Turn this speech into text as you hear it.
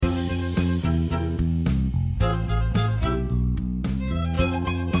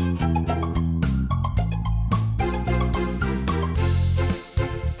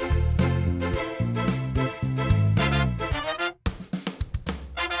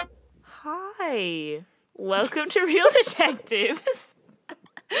Hi. Welcome to Real Detectives.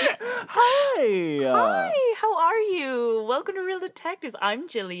 Hi! Hi, how are you? Welcome to Real Detectives. I'm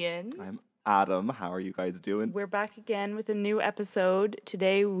Jillian. I'm Adam. How are you guys doing? We're back again with a new episode.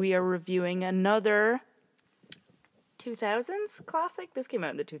 Today we are reviewing another 2000s classic. This came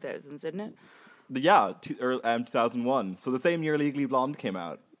out in the 2000s, didn't it? Yeah, 2001. So the same year Legally Blonde came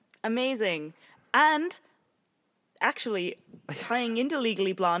out. Amazing. And actually, tying into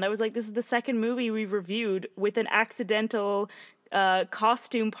Legally Blonde, I was like, this is the second movie we've reviewed with an accidental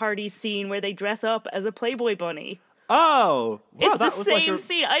costume party scene where they dress up as a Playboy bunny. Oh! Wow, It's that the was same like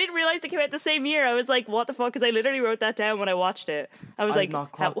scene. I didn't realize it came out the same year. I was like, what the fuck? Because I literally wrote that down when I watched it. I was I like, did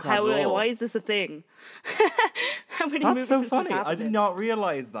not clock that at all. why is this a thing? How many That's movies so has funny. this I happened did in? not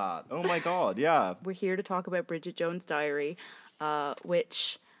realize that. Oh my god, yeah. We're here to talk about Bridget Jones' Diary,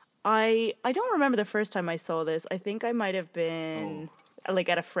 which I don't remember the first time I saw this. I think I might have been like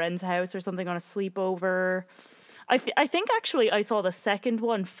at a friend's house or something on a sleepover. I think actually I saw the second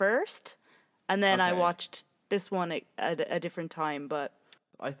one first, and then I Okay. watched this one at a different time. But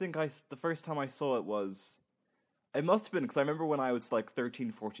I think the first time I saw it was... It must have been, because I remember when I was like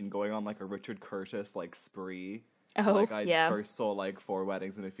 13, 14 going on like a Richard Curtis like spree. oh Like I yeah, first saw like Four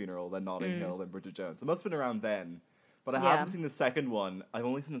Weddings and a Funeral, then Notting Hill, then Bridget Jones. It must have been around then. But I Yeah. haven't seen the second one. I've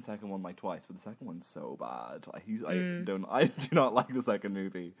only seen the second one like twice, but the second one's so bad. I do not like the second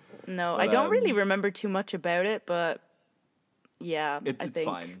movie. no, But, I don't really remember too much about it, but yeah, I it's think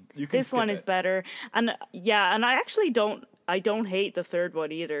fine. You can this skip one is it. better. And yeah, and I actually don't hate the third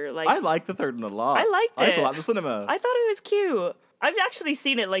one either. Like I like the third one a lot. I liked I saw it. that at the cinema. I thought it was cute. I've actually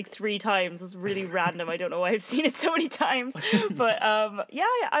seen it like 3 times. It's really random. I don't know why I've seen it so many times. But yeah,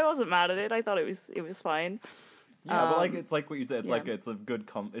 I wasn't mad at it. I thought it was fine. Yeah, but like it's like what you said. It's yeah. like it's a good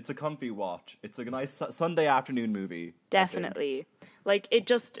it's a comfy watch. It's a nice Sunday afternoon movie. I think. Definitely. Like it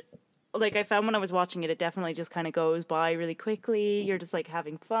just like I found when I was watching it definitely just kind of goes by really quickly. You're just like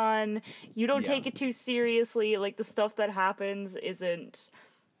having fun. You don't Yeah. take it too seriously. Like the stuff that happens isn't,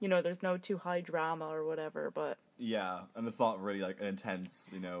 there's no too high drama or whatever, but Yeah, and it's not really like an intense,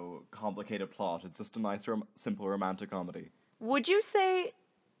 complicated plot. It's just a nice, simple romantic comedy. would you say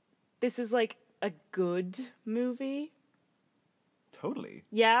this is like a good movie? Totally.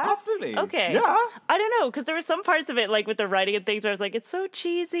 Yeah? Absolutely. Okay. Yeah. I don't know, because there were some parts of it, like with the writing and things, where I was like, it's so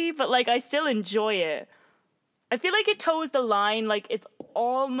cheesy, but like I still enjoy it. I feel like it toes the line, like it's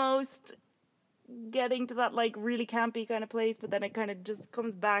almost getting to that like really campy kind of place, but then it kind of just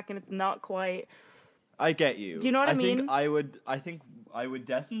comes back and it's not quite. I get you. Do you know what I mean? think I would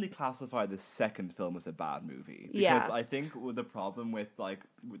definitely classify the second film as a bad movie. Because Yeah. I think with the problem with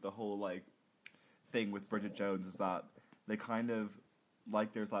the whole like thing with Bridget Jones is that they kind of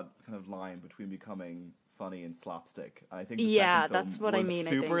like there's that kind of line between becoming funny and slapstick. And I think the Yeah, second film that's what I was mean, I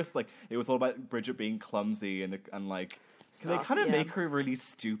super think. like it was all about Bridget being clumsy and like they Soft, kind of yeah. make her really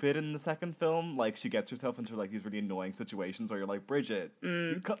stupid in the second film. Like she gets herself into like these really annoying situations where you're like, Bridget.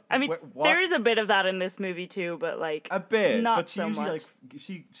 I mean, what? there is a bit of that in this movie too, but like A bit, not but she so usually much. like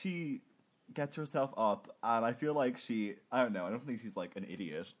she gets herself up, and I feel like I don't know. I don't think she's like an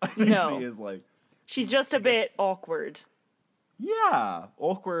idiot. I think No. she is like She's just a bit gets- awkward.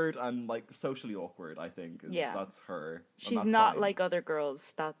 awkward and like socially awkward. I think Yeah. that's her. and She's that's not fine. like other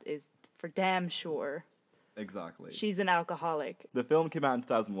girls. That is for damn sure. exactly. She's an alcoholic. The film came out in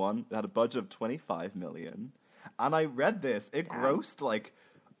 2001. It had a budget of 25 million, and I read this. It Damn. grossed like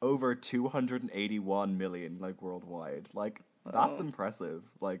over 281 million like worldwide. Like that's Oh. impressive.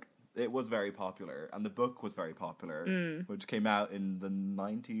 Like it was very popular, and the book was very popular, Mm. which came out in the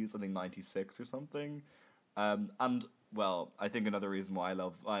 90s, I think 96 or something. And well, I think another reason why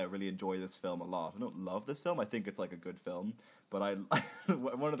I really enjoy this film a lot. I don't love this film. I think it's like a good film, but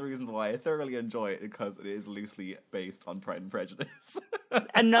one of the reasons why I thoroughly enjoy it is because it is loosely based on Pride and Prejudice.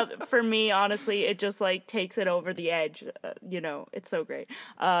 Another for me, honestly, it just like takes it over the edge. It's so great.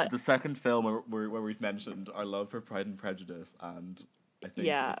 The second film where we've mentioned our love for Pride and Prejudice, and I think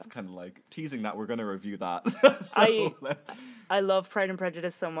Yeah. it's kind of like teasing that we're going to review that. I love Pride and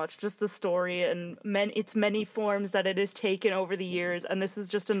Prejudice so much. Just the story and its many forms that it has taken over the years, and this is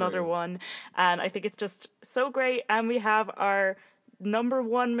just another True. one. And I think it's just so great. And we have our number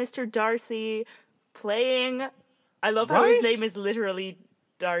one, Mr. Darcy, playing. I love how his Right? name is literally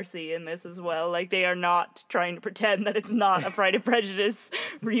Darcy in this as well. Like they are not trying to pretend that it's not a Pride and Prejudice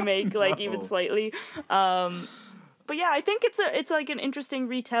remake, like even No. slightly. But yeah, I think it's like an interesting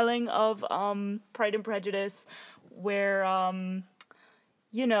retelling of Pride and Prejudice, where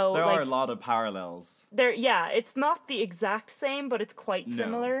there like are a lot of parallels. it's not the exact same, but it's quite No.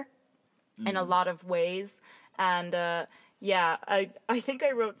 similar in a lot of ways. And I think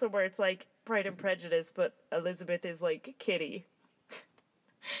I wrote somewhere it's like Pride and Prejudice, but Elizabeth is like Kitty.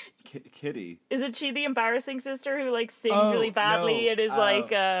 Kitty. Isn't she the embarrassing sister who like sings Oh, really badly no. and is like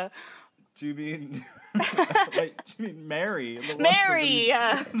Do you mean... Wait, do you mean Mary? The one- Mary?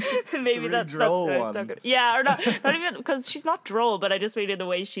 Yeah, maybe really that's droll what I was one. talking. Yeah, or not even because she's not droll, but I just mean in the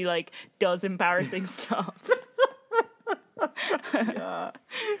way she like does embarrassing stuff. Yeah.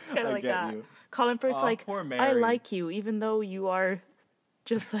 It's kind I of like get that. you. Colin Firth's Aw, like, poor I Mary. like you, even though you are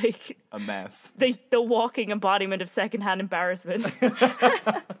just like A mess. the walking embodiment of secondhand embarrassment.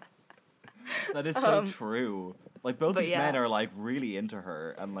 That is so true. Like, both but these yeah. men are, like, really into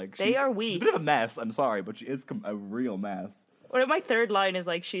her. And, like, They are She's a weak. bit of a mess, I'm sorry, but she is a real mess. Or my third line is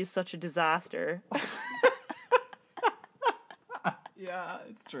like, she's such a disaster. Yeah,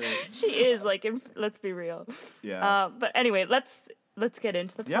 it's true. She is like, let's be real. Yeah. But anyway, let's get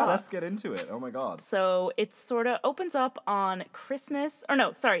into the plot. Yeah, let's get into it. Oh my god. So it sort of opens up on Christmas, or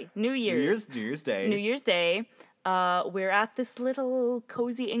no, sorry, New Year's. New Year's Day. New Year's Day. We're at this little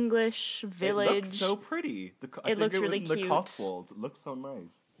cozy English village. It looks so pretty. I think looks it was really in the cute. Cotswolds. It looks so nice.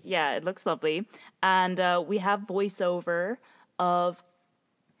 Yeah, it looks lovely. And we have voiceover of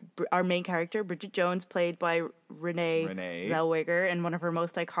our main character, Bridget Jones, played by Renee Zellweger in one of her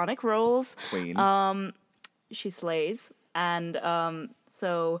most iconic roles. Queen. She slays. And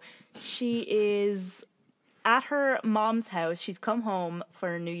so she is at her mom's house. She's come home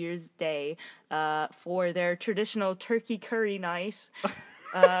for New Year's Day for their traditional turkey curry night.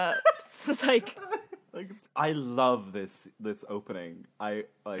 It's like... I love this opening. I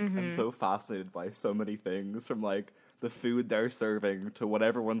Mm-hmm. am so fascinated by so many things, from like the food they're serving to what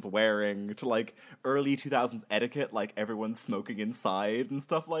everyone's wearing to like early 2000s etiquette, like everyone's smoking inside and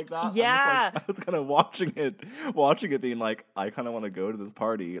stuff like that. Yeah. I was kind of watching it being like, I kind of want to go to this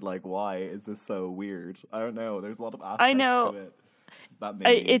party. Like, why is this so weird? I don't know. There's a lot of aspects to it. That made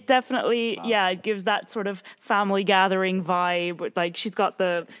me It definitely, it gives that sort of family gathering vibe. Like, she's got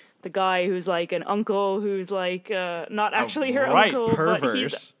the guy who's like an uncle who's like not actually her uncle, pervert. but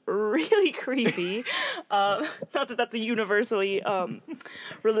he's really creepy. Not that that's a universally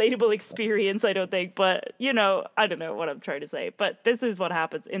relatable experience, I don't think, but you know, I don't know what I'm trying to say. But this is what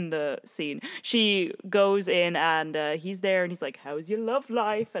happens in the scene. She goes in and he's there and he's like, "How's your love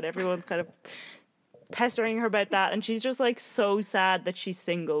life?" And everyone's kind of pestering her about that, and she's just like so sad that she's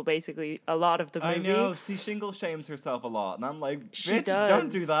single basically a lot of the movie. I know, she shingle shames herself a lot, and I'm like, She bitch, does. don't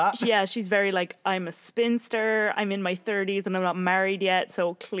do that. Yeah, she's very like, I'm a spinster, I'm in my 30s and I'm not married yet,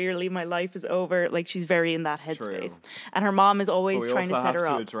 so clearly my life is over. Like, she's very in that headspace. True. And her mom is always But we trying to also set her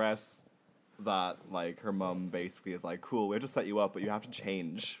have up. to address that, like, her mum basically is like, cool, we have to set you up, but you have to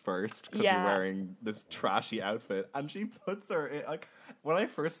change first because Yeah. you're wearing this trashy outfit. And she puts her in, like, when I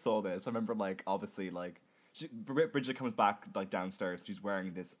first saw this, I remember, like, obviously, like, Bridget comes back, like, downstairs, she's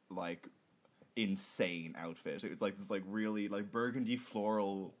wearing this, like, insane outfit. It was like this like really like burgundy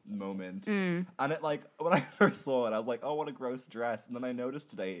floral moment. And it, like, when I first saw it, I was like, oh, what a gross dress. And then I noticed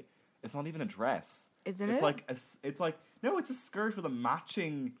today it's not even a dress. Isn't it's it? like it's like, no, it's a skirt with a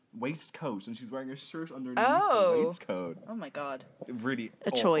matching waistcoat, and she's wearing a shirt underneath Oh. the waistcoat. Oh my god. Really A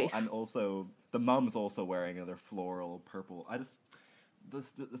awful. choice. And also the mum's also wearing another floral purple.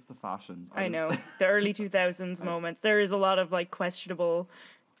 This the fashion. I know. The early 2000s moments. There is a lot of like questionable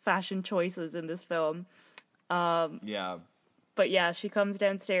fashion choices in this film. Yeah. But yeah, she comes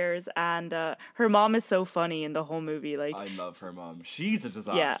downstairs and her mom is so funny in the whole movie. Like, I love her mom. She's a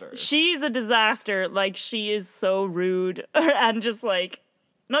disaster. yeah, she's a disaster. Like, she is so rude and just like,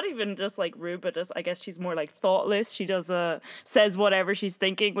 not even just like rude, but just, I guess she's more like thoughtless. She does says whatever she's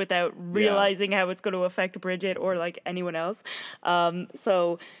thinking without realizing how it's going to affect Bridget or like anyone else.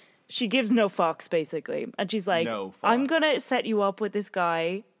 So she gives no fucks basically, and she's like, No "I'm fucks. gonna set you up with this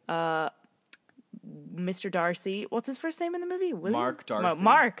guy." Mr. Darcy. What's his first name in the movie? William? Mark Darcy. No,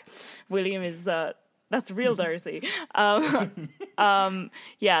 Mark. William is that's real Darcy.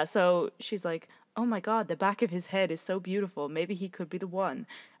 Yeah, so she's like, "Oh my god, the back of his head is so beautiful. Maybe he could be the one."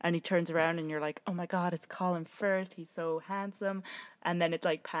 And he turns around and you're like, "Oh my god, it's Colin Firth. He's so handsome." And then it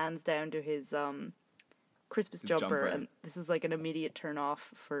like pans down to his Christmas jumper, and this is like an immediate turn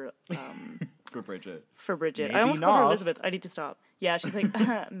off for For Bridget. for Bridget. Maybe I almost called her not. Elizabeth. I need to stop. Yeah, she's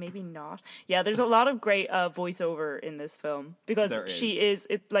like, maybe not. Yeah, there's a lot of great voiceover in this film because There she is,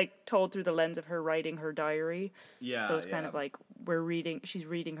 it's like told through the lens of her writing her diary. Yeah. So it's kind of like she's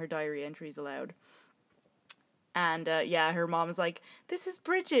reading her diary entries aloud. And yeah, her mom is like, "This is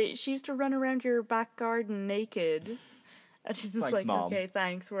Bridget. She used to run around your back garden naked." And she's just Thanks, like, Mom. "Okay,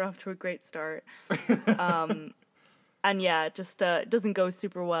 thanks. We're off to a great start." And yeah, it just doesn't go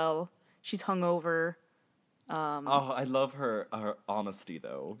super well. She's hungover. Oh, I love her honesty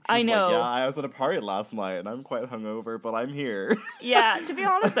though. I She's know. like, yeah, I was at a party last night and I'm quite hungover, but I'm here. Yeah, to be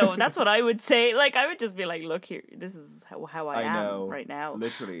honest though, that's what I would say. Like, I would just be like, look here, this is how I I am know, right now.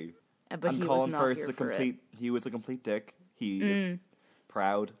 literally. But And he Colin was not Firth here is a for it. complete. He was a complete dick. He is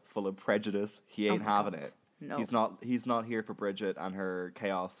proud, full of prejudice. He ain't my having God. it. No. He's not here for Bridget and her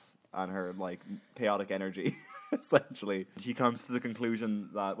chaos and her like chaotic energy. Essentially, he comes to the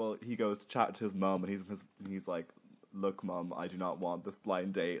conclusion that he goes to chat to his mum and he's like, look, Mum, I do not want this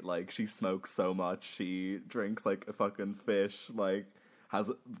blind date. Like, she smokes so much. She drinks like a fucking fish. Like, has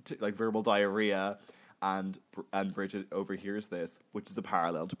like verbal diarrhea. And Bridget overhears this, which is the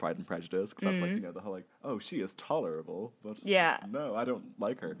parallel to Pride and Prejudice, because that's like, the whole like, oh, she is tolerable, but Yeah. no, I don't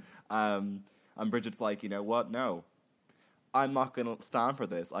like her. And Bridget's like, you know what? No, I'm not gonna stand for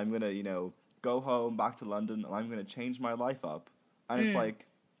this. I'm gonna, go home back to London, and I'm gonna change my life up. And it's like,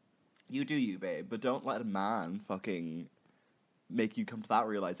 you do you, babe, but don't let a man fucking make you come to that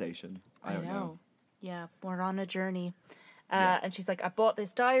realization. I don't know. Yeah, we're on a journey. Yeah. And she's like, I bought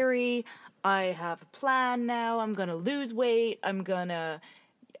this diary. I have a plan now. I'm going to lose weight. I'm going to,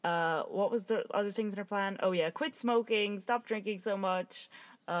 what was the other things in her plan? Oh yeah, quit smoking, stop drinking so much.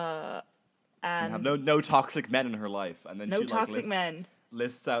 And have no toxic men in her life. And then no she toxic men.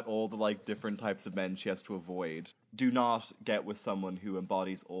 Lists out all the like different types of men she has to avoid. Do not get with someone who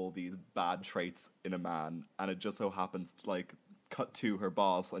embodies all these bad traits in a man. And it just so happens to like cut to her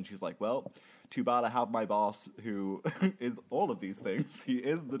boss, and she's like, well, too bad I have my boss who is all of these things. He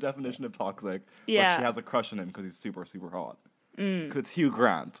is the definition of toxic. Yeah. But she has a crush on him because he's super, super hot. Because it's Hugh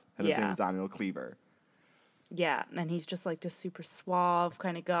Grant, and his Yeah. name is Daniel Cleaver. Yeah, and he's just like this super suave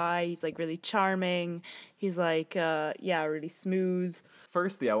kind of guy. He's like really charming. He's like, really smooth.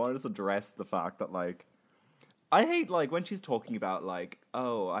 Firstly, I wanted to address the fact that, like, I hate, like, when she's talking about, like,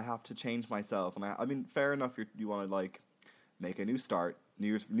 oh, I have to change myself. And I mean, fair enough, you want to, like, make a new start,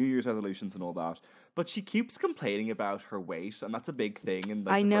 New Year's resolutions and all that. But she keeps complaining about her weight, and that's a big thing in,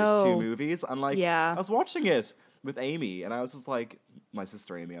 like, the first two movies. And, like, Yeah. I was watching it with Amy, and I was just like, my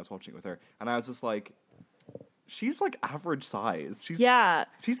sister Amy, I was watching it with her, and I was just like, she's, like, average size. She's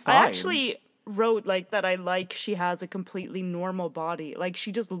fine. I actually wrote like that. I like she has a completely normal body. Like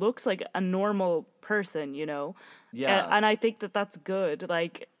she just looks like a normal person, Yeah. And I think that that's good.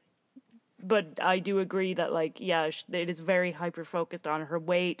 Like, but I do agree that like, it is very hyper focused on her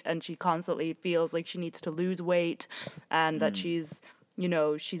weight, and she constantly feels like she needs to lose weight, and that she's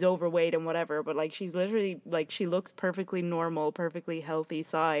overweight and whatever. But like, she's literally like, she looks perfectly normal, perfectly healthy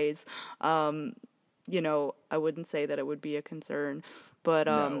size. I wouldn't say that it would be a concern, but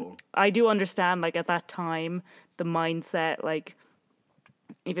No. I do understand, like, at that time, the mindset, like,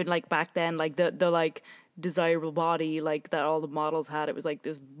 even, like, back then, like, the like, desirable body, like, that all the models had, it was, like,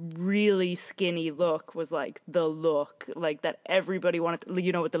 this really skinny look was, like, the look, like, that everybody wanted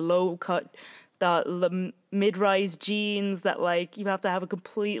to, with the low cut, the mid-rise jeans that, like, you have to have a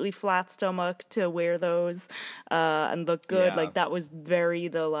completely flat stomach to wear those, and look good. Yeah. Like, that was very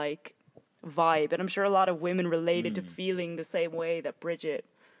the, like, vibe, and I'm sure a lot of women related to feeling the same way that Bridget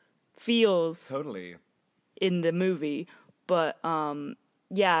feels Totally. in the movie. But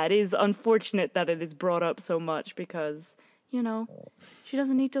it is unfortunate that it is brought up so much because she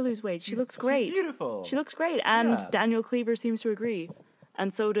doesn't need to lose weight. She looks great. She's beautiful. She looks great, and Yeah. Daniel Cleaver seems to agree,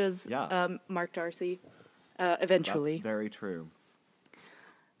 and so does Mark Darcy. Eventually, That's very true.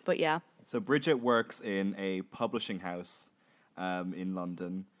 but yeah, So Bridget works in a publishing house in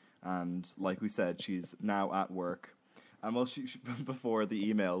London, and like we said, she's now at work. And she before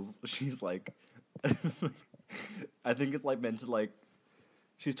the emails, she's like, I think it's like meant to like,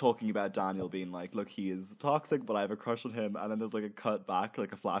 she's talking about Daniel being like, look, he is toxic, but I have a crush on him. And then there's like a cut back,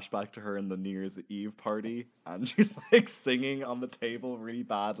 like a flashback to her in the New Year's Eve party, and she's like singing on the table really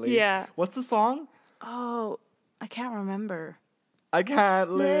badly. Yeah. What's the song? Oh, I can't remember. I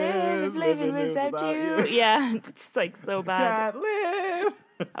can't Living without you. Yeah, it's like so bad. Can't live.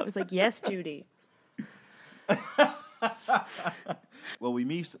 I was like, yes, Judy. Well, we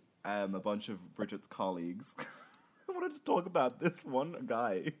meet a bunch of Bridget's colleagues. I wanted to talk about this one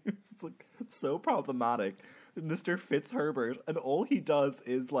guy. It's like so problematic, Mr. Fitzherbert, and all he does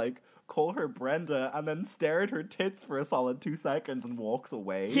is like call her Brenda and then stare at her tits for a solid 2 seconds and walks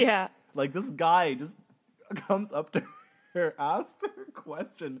away. Yeah. Like this guy just comes up to her, asks her a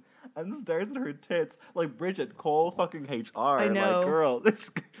question, and stares at her tits. Like, Bridget, call fucking HR. I know. Like, girl,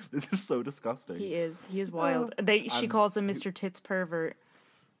 this is so disgusting. He is wild. She calls him Mr. Tits Pervert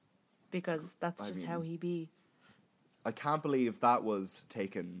because that's just how he be. I can't believe that was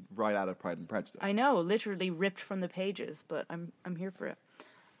taken right out of Pride and Prejudice. I know, literally ripped from the pages, but I'm here for it.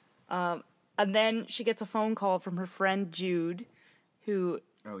 And then she gets a phone call from her friend Jude, who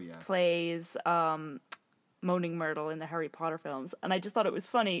Oh yes. plays Moaning Myrtle in the Harry Potter films. And I just thought it was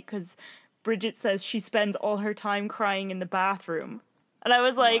funny because Bridget says she spends all her time crying in the bathroom. And I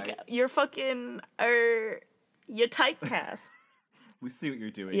was like, Right. you're fucking, you're typecast. We see what you're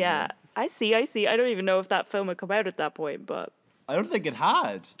doing. Yeah, here. I see. I don't even know if that film had come out at that point, but I don't think it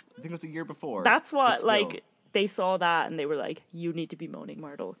had. I think it was a year before. that's But what, still. like, they saw that and they were like, you need to be Moaning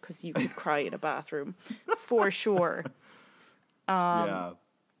Myrtle because you could cry in a bathroom for sure. Yeah.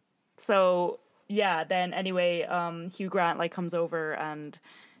 So, yeah, then anyway, Hugh Grant, like, comes over and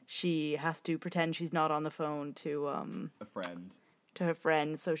she has to pretend she's not on the phone to A friend. her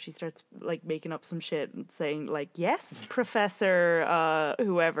friend, so she starts like making up some shit and saying like, yes, Professor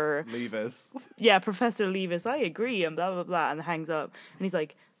whoever, Levis. yeah, Professor Leavis, I agree, and blah blah blah, and hangs up. And he's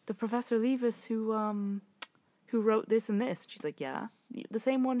like, the Professor Leavis who wrote this and this. She's like, yeah, the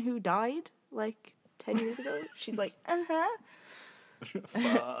same one who died like 10 years ago. She's like,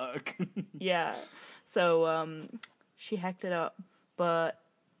 Fuck. yeah. So she hacked it up, but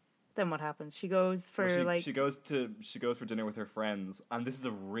then what happens? She goes for she goes for dinner with her friends, and this is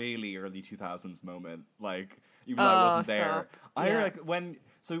a really early 2000s moment. Like, even though I wasn't there, stop. Yeah. like when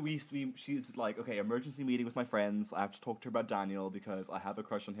she's like, okay, emergency meeting with my friends. I have to talk to her about Daniel because I have a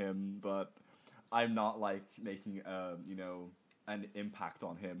crush on him, but I'm not like making an impact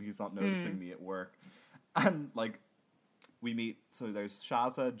on him. He's not noticing me at work, and like we meet. So there's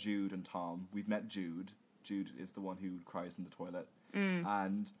Shaza, Jude, and Tom. We've met Jude. Jude is the one who cries in the toilet,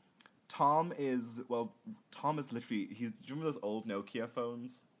 and Tom is literally, do you remember those old Nokia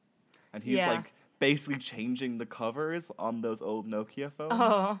phones? And he's like basically changing the covers on those old Nokia phones.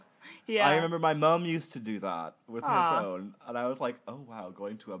 Oh, yeah. I remember my mum used to do that with her phone. And I was like, oh wow,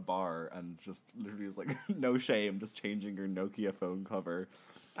 going to a bar and just literally was like, no shame, just changing your Nokia phone cover.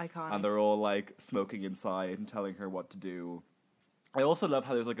 Iconic. And they're all like smoking inside and telling her what to do. I also love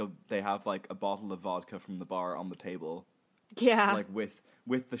how they have like a bottle of vodka from the bar on the table. Yeah. Like with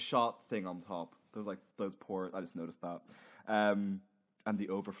the shot thing on top. There's like those pour. I just noticed that. And the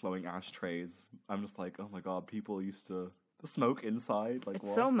overflowing ashtrays. I'm just like, oh my god, people used to smoke inside. Like, it's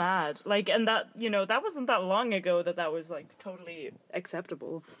what? so mad. Like, and that, that wasn't that long ago that was like totally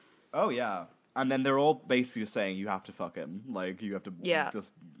acceptable. Oh yeah. And then they're all basically saying you have to fuck him. Like, you have to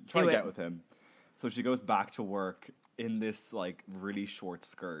just try to get with him. So she goes back to work in this like really short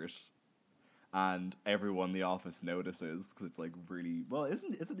skirt. And everyone in the office notices because it's like really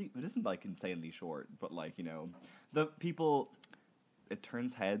it isn't like insanely short, but like the people, it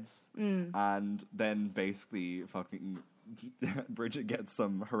turns heads, and then basically fucking Bridget gets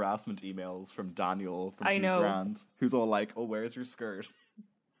some harassment emails from Daniel from Hugh Grant, who's all like, "Oh, where's your skirt?"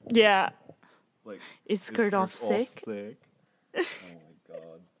 Yeah, like is skirt off sick? Oh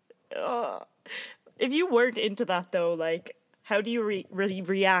my god! If you weren't into that though, like, how do you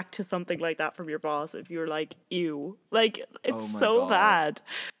react to something like that from your boss if you're like, ew? Like, it's so bad.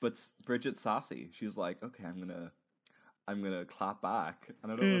 But Bridget's sassy. She's like, okay, I'm gonna clap back.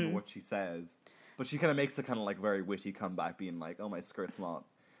 And I don't remember what she says. But she kind of makes a kind of like very witty comeback being like, oh, my skirt's not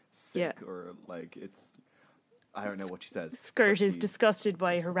sick. Yeah. Or like, I don't know what she says. Skirt is disgusted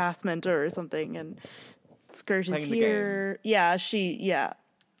by harassment or something. And skirt is here. Yeah,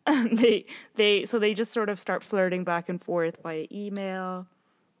 And they just sort of start flirting back and forth via email.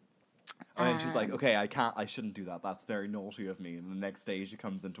 And she's like, okay, I shouldn't do that. That's very naughty of me. And the next day she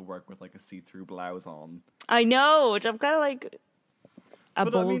comes into work with like a see-through blouse on. I know, which I'm kind of like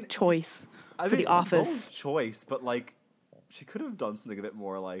bold choice for the office. Bold choice, but like she could have done something a bit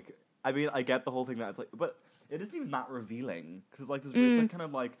more like, I mean, I get the whole thing that it's like, but it isn't even that revealing because like it's like kind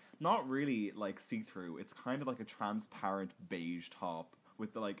of like not really like see-through. It's kind of like a transparent beige top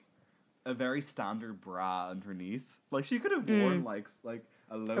with like a very standard bra underneath. Like she could have worn like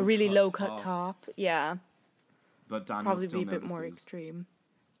a really low cut top. Yeah, but Daniel probably still be a bit notices. More extreme.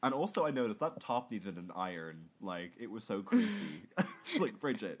 And also, I noticed that top needed an iron. Like it was so creasy. Like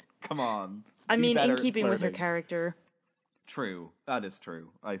Bridget, come on. I mean, in keeping with her character. True, that is true.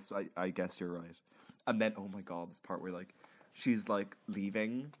 I guess you're right. And then, oh my god, this part where like she's like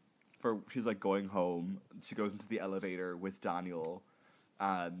leaving she's like going home. She goes into the elevator with Daniel.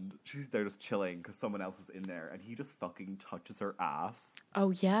 And they're just chilling because someone else is in there, and he just fucking touches her ass.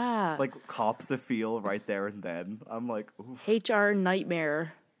 Oh yeah, like cops a feel right there and then. I'm like, oof. HR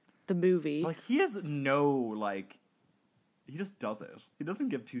Nightmare, the movie. Like he has he just does it. He doesn't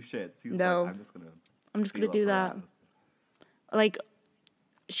give two shits. He's like, I'm just gonna do that. Ass. Like,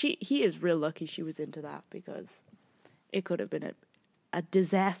 he is real lucky she was into that because it could have been a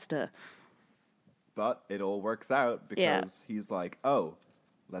disaster. But it all works out because he's like, oh.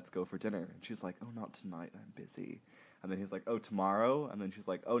 let's go for dinner. And she's like, oh, not tonight, I'm busy. And then he's like, oh, tomorrow? And then she's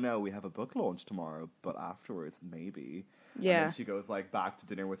like, oh, no, we have a book launch tomorrow, but afterwards, maybe. Yeah. And then she goes, like, back to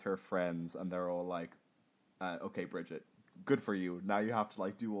dinner with her friends, and they're all like, okay, Bridget, good for you. Now you have to,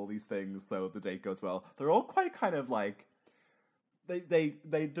 like, do all these things so the date goes well. They're all quite kind of, like, they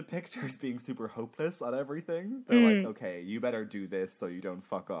depict her as being super hopeless at everything. They're like, okay, you better do this so you don't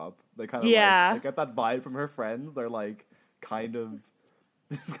fuck up. They kind of, like, I get that vibe from her friends. They're, like, kind of...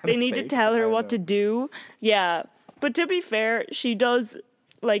 They need to tell her what to do. Yeah. But to be fair, she does,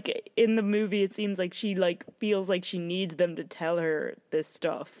 like, in the movie, it seems like she, like, feels like she needs them to tell her this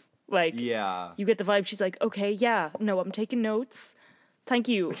stuff. Like, yeah. You get the vibe. She's like, okay, yeah, no, I'm taking notes. Thank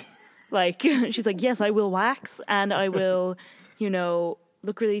you. Like, she's like, yes, I will wax, and I will, you know,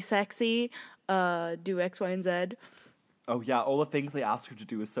 look really sexy, do X, Y, and Z. Oh, yeah, all the things they ask her to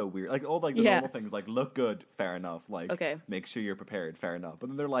do is so weird. Like, all, like, the normal things, like, look good, fair enough. Like, make sure you're prepared, fair enough. But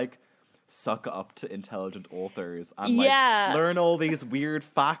then they're like, suck up to intelligent authors and, like, learn all these weird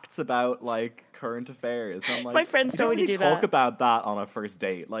facts about, like, current affairs. And I'm like, my friends don't really do that. Talk about that on a first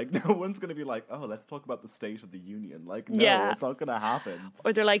date. Like, no one's going to be like, oh, let's talk about the state of the union. Like, no, it's not going to happen.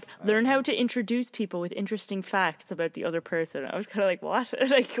 Or they're like, learn how to introduce people with interesting facts about the other person. I was kind of like, what?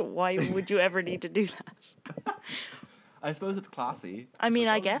 Like, why would you ever need to do that? I suppose it's classy. I mean,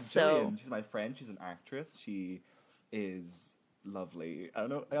 like, I guess so. She's my friend. She's an actress. She is lovely. I don't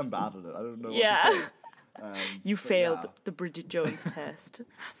know. I'm bad at it. I don't know what to say. You failed the Bridget Jones test.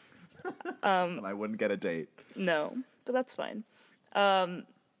 And I wouldn't get a date. No, but that's fine.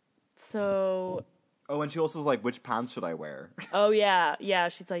 So... Oh, and she also was like, which pants should I wear? Oh, yeah. Yeah,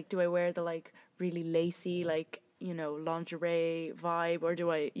 she's like, do I wear the, like, really lacy, like, you know, lingerie vibe? Or do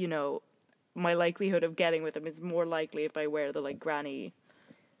I, you know... My likelihood of getting with him is more likely if I wear the, like, granny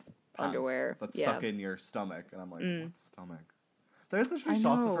underwear. That suck in your stomach. And I'm like, what stomach? There's literally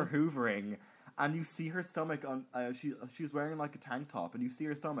shots of her hoovering, and you see her stomach on... she's wearing, like, a tank top, and you see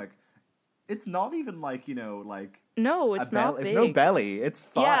her stomach. It's not even, like, you know, like... No, it's not big. It's no belly. It's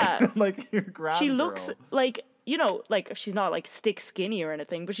fine. Yeah. Like, your grand She girl. looks, like... You know, like, she's not, like, stick skinny or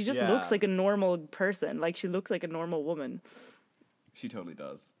anything, but she just looks like a normal person. Like, she looks like a normal woman. She totally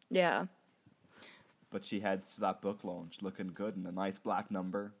does. Yeah. But she heads to that book launch looking good in a nice black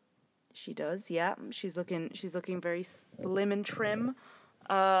number. She does, yeah. She's looking very slim and trim.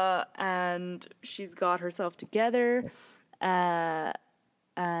 And she's got herself together.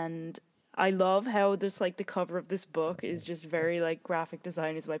 And I love how this, like, the cover of this book is just very, like, graphic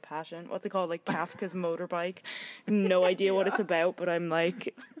design is my passion. What's it called? Like, Kafka's Motorbike. No idea what it's about, but I'm,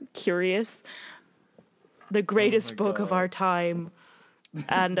 like, curious. The greatest book of our time.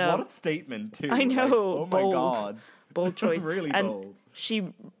 And what a statement, too. I know. Like, oh, bold, my God. Bold choice. Really and bold.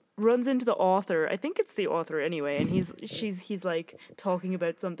 She runs into the author. I think it's the author anyway. And he's like talking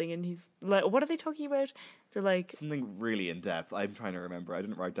about something. And he's like, what are they talking about? They're like... Something really in depth. I'm trying to remember. I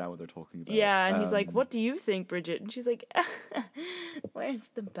didn't write down what they're talking about. Yeah, and he's like, what do you think, Bridget? And she's like, where's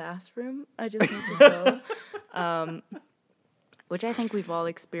the bathroom? I just need to go. Which I think we've all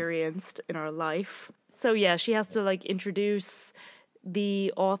experienced in our life. So yeah, she has to, like, introduce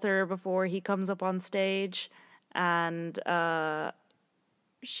the author before he comes up on stage, and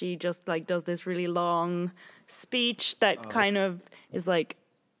she just, like, does this really long speech that kind of is, like,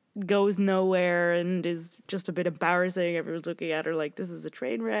 goes nowhere and is just a bit embarrassing. Everyone's looking at her like, this is a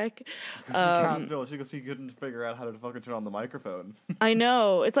train wreck. She couldn't figure out how to fucking turn on the microphone. I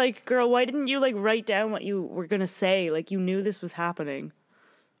know. It's like, girl, why didn't you, like, write down what you were gonna say? Like, you knew this was happening.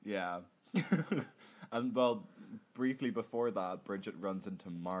 Yeah. And, well, briefly before that, Bridget runs into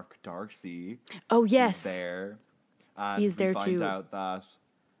Mark Darcy. Oh, yes. He's there. And he's there too. We find out that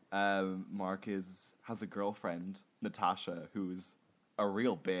Mark has a girlfriend, Natasha, who's a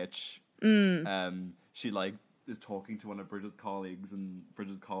real bitch. She, like, is talking to one of Bridget's colleagues, and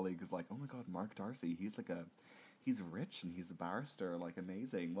Bridget's colleague is like, oh my God, Mark Darcy, he's rich and he's a barrister, like,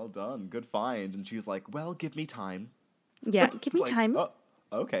 amazing, well done, good find. And she's like, well, give me time. Yeah, give me like, time. Oh,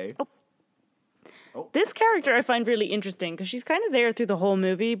 okay. Oh. This character I find really interesting because she's kind of there through the whole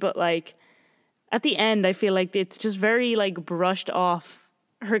movie, but, like, at the end I feel like it's just very, like, brushed off.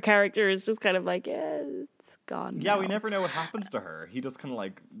 Her character is just kind of like, it's gone. Yeah, now. We never know what happens to her. He just kind of,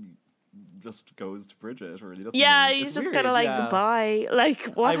 like, just goes to Bridget, or he doesn't. Yeah, he's just kind of like, bye.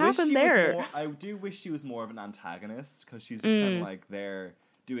 Like, what happened there? I do wish she was more of an antagonist, because she's just kind of like there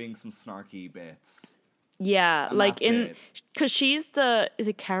doing some snarky bits. Yeah, like because she's is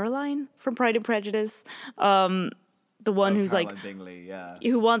it Caroline from Pride and Prejudice? The one who's Caroline like, Bingley, yeah.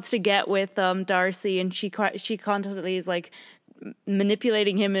 who wants to get with Darcy, and she constantly is like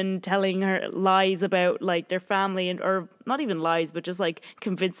manipulating him and telling her lies about like their family, and or not even lies, but just like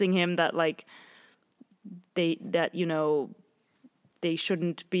convincing him that like they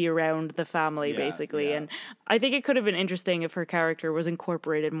shouldn't be around the family, basically. Yeah. And I think it could have been interesting if her character was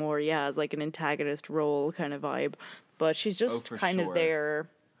incorporated more, as like an antagonist role kind of vibe. But she's just kind of there.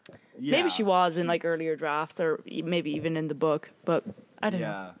 Yeah, maybe she was in like earlier drafts, or maybe even in the book, but I don't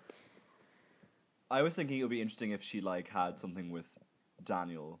know. I was thinking it would be interesting if she like had something with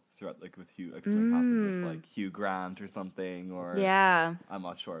Daniel throughout, like with Hugh, like something happened with like Hugh Grant or something, or I'm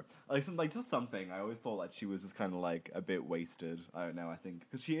not sure, like some, like just something. I always thought that she was just kind of like a bit wasted. I don't know. I think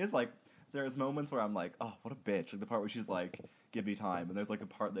because she is like, there's moments where I'm like, oh, what a bitch. Like the part where she's like, give me time, and there's like a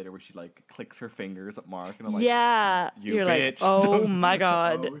part later where she like clicks her fingers at Mark, and I'm like, you're bitch. Like, oh my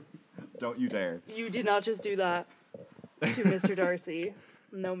god, don't you dare! You did not just do that to Mr. Darcy.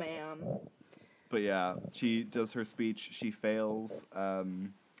 No, ma'am. But yeah, she does her speech, she fails,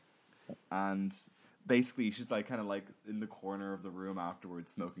 and basically she's like kind of like in the corner of the room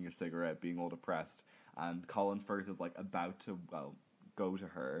afterwards, smoking a cigarette, being all depressed, and Colin Firth is like about to, go to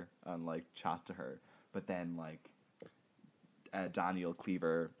her and like chat to her, but then like Daniel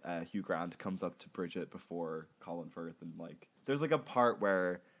Cleaver, Hugh Grant, comes up to Bridget before Colin Firth, and like there's like a part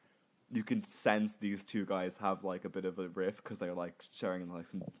where you can sense these two guys have like a bit of a riff because they're like sharing like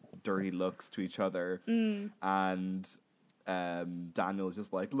some dirty looks to each other, and Daniel's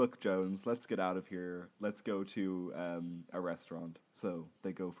just like, look, Jones, let's get out of here, let's go to a restaurant. So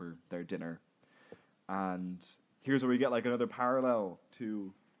they go for their dinner, and here's where we get like another parallel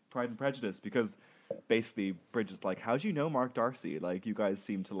to Pride and Prejudice, because basically Bridget's like, how do you know Mark Darcy? Like, you guys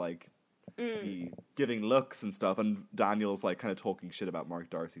seem to like be giving looks and stuff, and Daniel's like kind of talking shit about Mark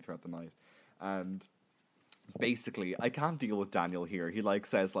Darcy throughout the night. And basically, I can't deal with Daniel here. He like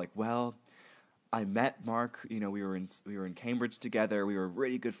says like, well, I met Mark, we were in Cambridge together, we were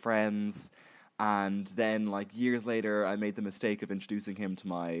really good friends, and then like years later I made the mistake of introducing him to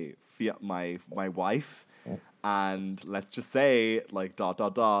my wife, and let's just say like ...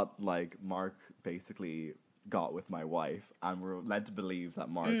 like Mark basically got with my wife, and we're led to believe that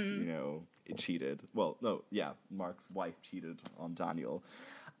Mark, cheated. Well, no, yeah, Mark's wife cheated on Daniel.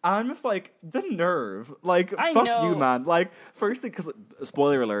 And I'm just like, the nerve. Like, fuck you, man. Like, firstly, because,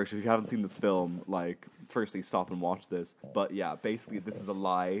 spoiler alert, if you haven't seen this film, like, firstly, stop and watch this. But yeah, basically, this is a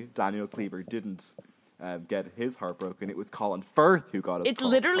lie. Daniel Cleaver didn't get his heart broken. It was Colin Firth who got his It's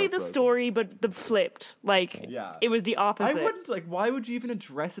literally the story, but the flipped. Like, it was the opposite. I wouldn't, like, why would you even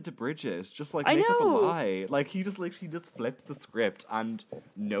address it to Bridget? Just, like, make up a lie. Like, he just flips the script, and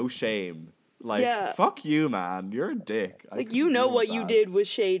no shame. Like, fuck you, man. You're a dick. Like, you know what you did was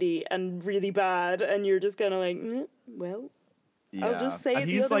shady and really bad, and you're just kind of like, well, I'll just say it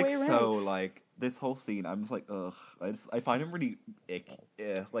the other way around. He's, like, so, like, this whole scene, I'm just like, ugh. I find him really ick.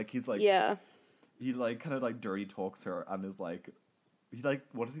 Like, he's like... Yeah. He, like, kind of, like, dirty talks her and is like... He, like,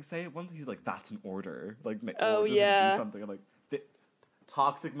 what does he say? Once he's like, that's an order. Like, do something. I'm like,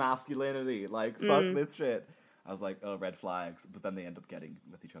 toxic masculinity. Like, fuck this shit. I was like, oh, red flags. But then they end up getting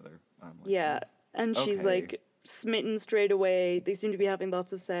with each other. Like, and she's, like, smitten straight away. They seem to be having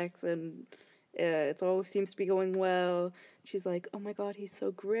lots of sex, and it all seems to be going well. She's like, oh my god, he's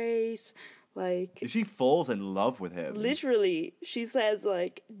so great. Like, she falls in love with him. Literally, she says,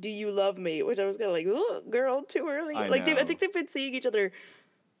 like, do you love me? Which I was kind of like, oh, girl, too early. I think they've been seeing each other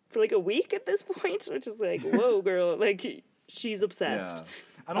for, like, a week at this point, which is like, whoa, girl. Like, she's obsessed. Yeah.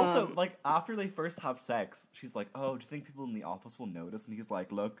 And also, like, after they first have sex, she's like, oh, do you think people in the office will notice? And he's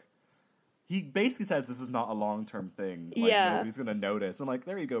like, look, he basically says this is not a long-term thing. Like, nobody's going to notice. I'm like,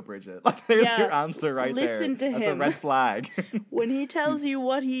 there you go, Bridget. Like, there's your answer right there. Listen to him. That's a red flag. When he tells you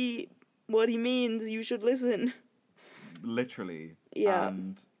what he means, you should listen. Literally. Yeah.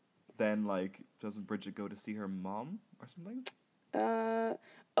 And then, like, doesn't Bridget go to see her mom or something?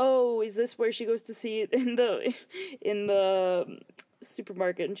 Is this where she goes to see it in the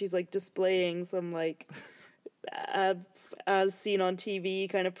supermarket, and she's like displaying some like as seen on TV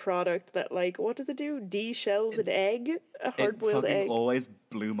kind of product that, like, what does it do? De-shells an egg? A hard-boiled egg? It always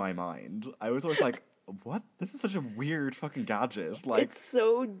blew my mind. I was always like, what? This is such a weird fucking gadget. Like, it's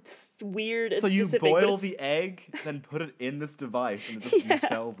so weird and so specific. So you boil the egg, then put it in this device, and it just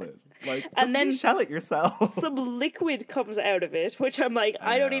de-shells it. Like, and then de-shell it yourself. Some liquid comes out of it, which I'm like,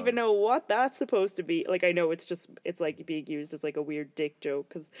 I don't even know what that's supposed to be. Like, I know it's like being used as like a weird dick joke,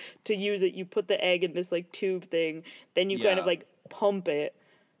 because to use it, you put the egg in this like tube thing, then you kind of like pump it,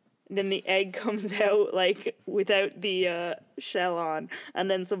 and then the egg comes out like without the shell on, and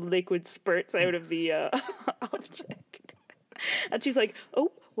then some liquid spurts out of the object. And she's like,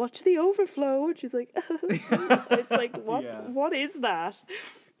 oh, watch the overflow. And she's like, it's like, what? Yeah. What is that?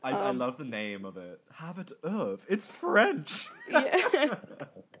 I love the name of it. Habit of. It's French. Yeah.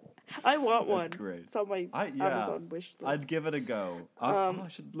 I want one. That's great. It's on my Amazon wish list. I'd give it a go. I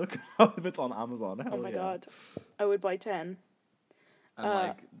should look up if it's on Amazon. Hell Oh my yeah. god. I would buy 10.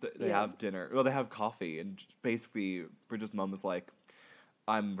 And they have dinner. Well, they have coffee, and basically Bridget's mum is like,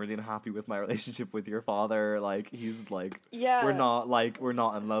 I'm really unhappy with my relationship with your father. Like, he's like, Yeah. we're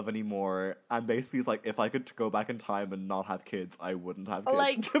not in love anymore. And basically, he's like, if I could go back in time and not have kids, I wouldn't have kids.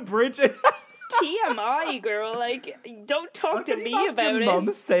 Like- Bridget. TMI, girl. Like, don't talk to me about it.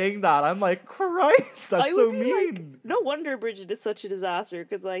 Mum saying that, I'm like, Christ, that's I so would be mean. like, no wonder Bridget is such a disaster.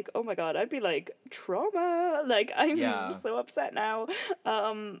 Because, like, oh my god, I'd be like, trauma. Like, I'm Yeah. so upset now.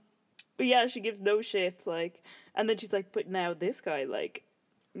 But yeah, she gives no shits. Like, and then she's like, but now this guy, like,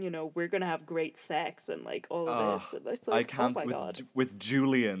 you know, we're gonna have great sex and like all of this. And it's like, I can't oh my god. with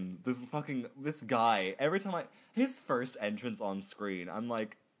Julian, this guy. Every time his first entrance on screen, I'm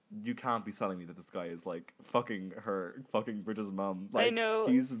like, you can't be telling me that this guy is like fucking Bridget's mum. Like, I know.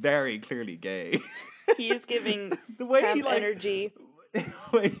 He's very clearly gay. He is giving The way camp he like energy. the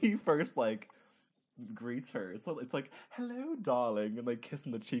way he first like greets her. It's like, hello, darling, and like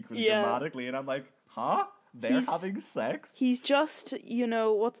kissing the cheek really Yeah. dramatically, and I'm like, huh? They're He's- having sex? He's just, you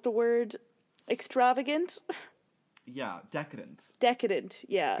know, what's the word? Extravagant? Yeah, decadent. Decadent,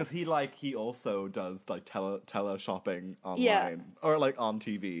 yeah. Because he also does like tele shopping online Yeah. or like on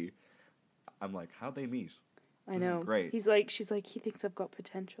TV. I'm like, how'd they meet? I This is know. great. She's like, he thinks I've got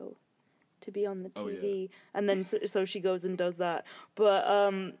potential to be on the Oh, TV. And then so she goes and does that. But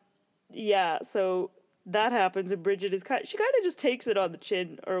yeah, so that happens and Bridget is she kind of just takes it on the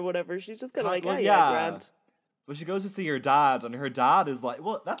chin or whatever. She's just kind of like, Well, oh yeah, grand. Well, she goes to see her dad, and her dad is like,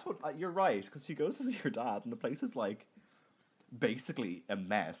 well, that's what you're right, because she goes to see her dad, and the place is like basically a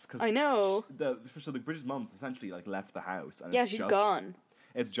mess. Cause I know. So the Bridget's mum's essentially like left the house, and Yeah, it's she's just, gone.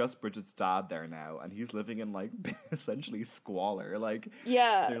 It's just Bridget's dad there now, and he's living in like essentially squalor. Like,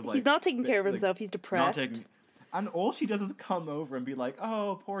 Yeah, there's, he's like, not taking care of like, himself. He's not depressed. and all she does is come over and be like,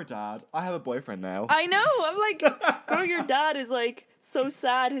 "Oh, poor dad, I have a boyfriend now." I know. I'm like, girl, your dad is like so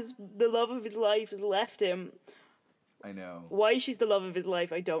sad. The love of his life has left him. I know. Why she's the love of his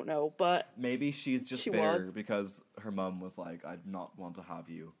life, I don't know. But Maybe she's just She bitter was. because her mum was like, "I'd not want to have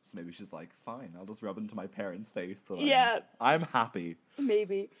you." So maybe she's like, "Fine, I'll just rub it into my parents' face that Yeah. I'm happy."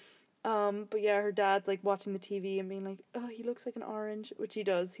 maybe. But yeah, her dad's like watching the TV and being like, "Oh, he looks like an orange," which he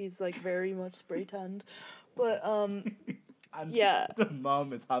does. He's like very much spray tanned. But And Yeah. the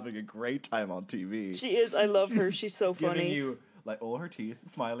mum is having a great time on TV. she is. I love her. She's so Giving funny. you like all her teeth,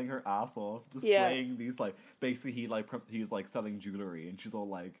 smiling her ass off, displaying these like basically he's like selling jewelry, and she's all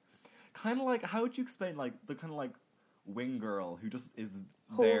like, kind of like, how would you explain like the kind of like wing girl who just is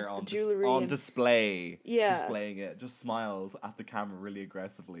there Holds the on jewelry on and- display, Yeah. displaying it, just smiles at the camera really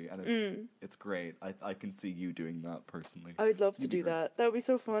aggressively, and it's great. I can see you doing that personally. I would love to You'd be do great. that. That would be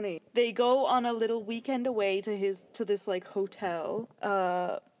so funny. They go on a little weekend away to this like hotel,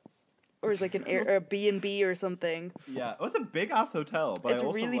 or it's like a B&B or something. Yeah, it's a big ass hotel, but It's I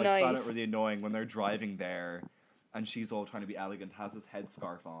also really like found it nice. really annoying when they're driving there, and she's all trying to be elegant, has this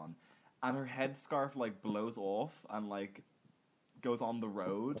headscarf on, and her headscarf like blows off and like goes on the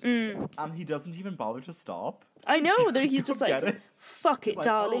road, and he doesn't even bother to stop. I know. He's You just don't like, get it? "Fuck it, like,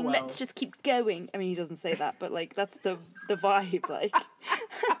 darling. oh, well." Let's just keep going." I mean, he doesn't say that, but like that's the vibe. Like,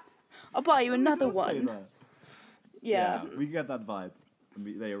 I'll buy you another He does say one. that. Yeah. we get that vibe.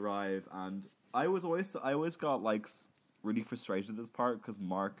 And they arrive, and I always got like really frustrated at this part because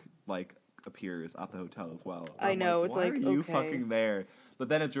Mark like appears at the hotel as well. And I I'm know, like, it's why like, are you okay. fucking there? But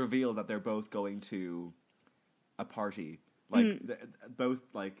then it's revealed that they're both going to a party, like both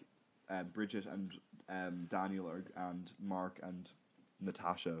like Bridget and Daniel and Mark and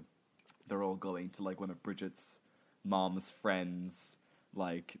Natasha. They're all going to like one of Bridget's mom's friends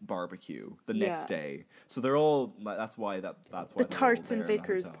like barbecue the next Yeah. day. So they're all like, that's why The they're all Tarts and there in the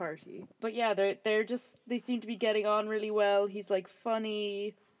Vickers hotel. party. But yeah, they seem to be getting on really well. He's like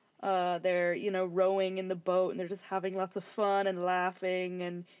funny. They're, you know, rowing in the boat and they're just having lots of fun and laughing,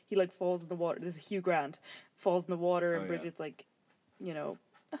 and he like falls in the water. This is Hugh Grant falls in the water, and Oh, yeah. Bridget's like, you know,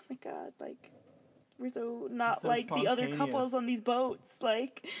 oh my god, like we're so not so like the other couples spontaneous. on these boats,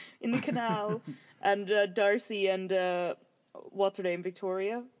 like in the canal. And Darcy and what's her name,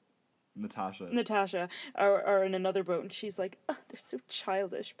 Victoria? Natasha are in another boat, and she's like, "Ugh, they're so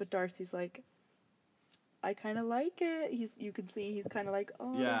childish." But Darcy's like, I kind of like it. You can see he's kind of like,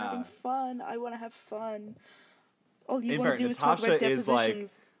 oh, they're Yeah. having fun. I want to have fun. All you In want to fact, do is talk about Natasha is, like,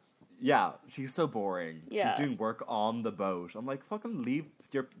 depositions. Yeah, she's so boring. Yeah. She's doing work on the boat. I'm like, fucking leave.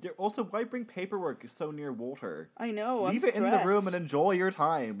 You're also, why bring paperwork so near water? I know. Leave I'm it in the room stressed. and enjoy your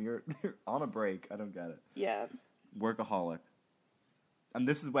time. You're on a break. I don't get it. Yeah. Workaholic. And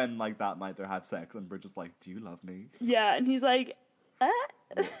this is when, like, that night they have sex, and Bridget's like, "Do you love me?" Yeah, and he's like, I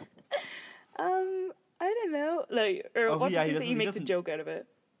don't know. Like, or Oh, what yeah, does he he say? He doesn't- he makes a doesn't- joke out of it.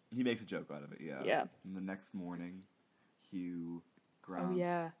 He makes a joke out of it. Yeah. Yeah. And the next morning, Hugh Oh, Grant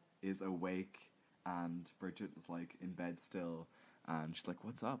yeah. is awake, and Bridget is like in bed still, and she's like,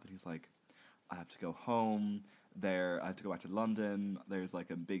 "What's up?" And he's like, "I have to go home. I have to go back to London. There's like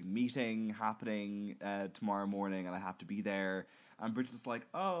a big meeting happening tomorrow morning, and I have to be there." And Bridget's like,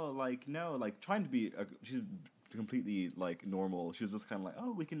 "Oh, like no, like trying to be." She's completely like normal. She was just kind of like,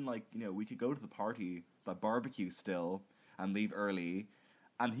 "Oh, we can like we could go to the party, the barbecue still, and leave early."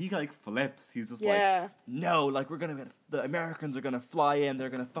 And he like flips. He's just Yeah. like, "No, like the Americans are gonna fly in. They're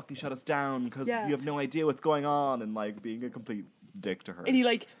gonna fucking shut us down because Yeah. you have no idea what's going on," and like being a complete dick to her. And he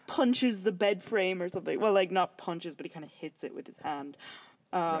like punches the bed frame or something. Well, like not punches, but he kind of hits it with his hand.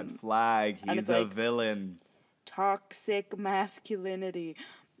 Red flag. and He's it's a like- villain. Toxic masculinity.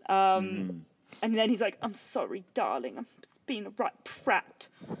 Mm-hmm. And then he's like, "I'm sorry, darling. I'm just being a right prat.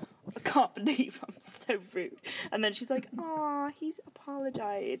 I can't believe I'm so rude." And then she's like, "Aw, he's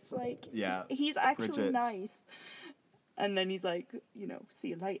apologized. Like, Yeah, he's actually Bridget. nice." And then he's like, "See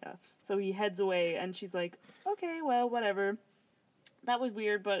you later." So he heads away, and she's like, "Okay, well, whatever. That was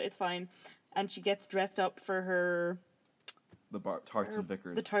weird, but it's fine." And she gets dressed up for her The Tarts and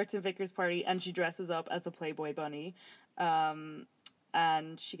Vickers. the Tarts and Vickers party, and she dresses up as a Playboy bunny.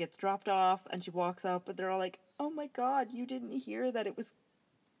 And she gets dropped off, and she walks up, and they're all like, "Oh my god, you didn't hear that it was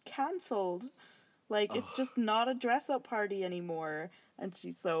cancelled. Like, it's just not a dress-up party anymore." And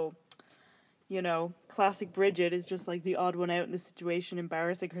she's so, classic Bridget is just like the odd one out in the situation,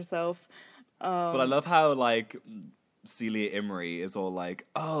 embarrassing herself. But I love how like Celia Imrie is all like,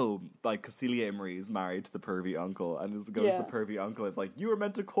 "Oh, like 'cause Celia Imrie is married to the pervy uncle," and as it goes, Yeah. the pervy uncle is like, "You were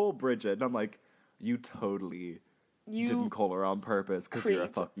meant to call Bridget," and I'm like, "You totally You didn't call her on purpose because you're a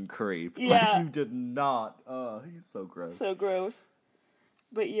creep. fucking creep." Yeah. Like, you did not. Oh, he's so gross. so gross.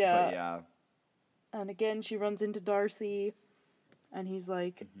 But but yeah. yeah, And again, she runs into Darcy, and he's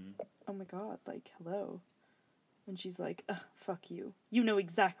like, Mm-hmm. "Oh my god, like, hello." And she's like, "Ugh, fuck you. You know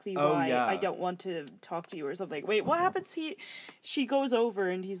exactly Oh, why yeah. I don't want to talk to you," or something. Wait, what happens? She goes over,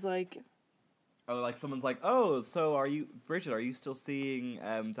 and he's like, oh, like someone's like, "Oh, so are you, Bridget? Are you still seeing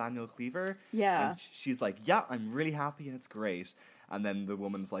Daniel Cleaver?" "Yeah." And she's like, "Yeah, I'm really happy and it's great." And then the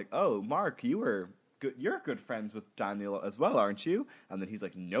woman's like, "Oh, Mark, you're good friends with Daniel as well, aren't you?" And then he's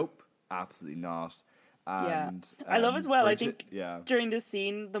like, "Nope, absolutely not." Yeah. And, I love as well, I Bridget- think yeah, during this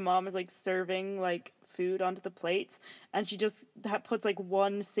scene, the mom is, like, serving, like, food onto the plates, and she just puts, like,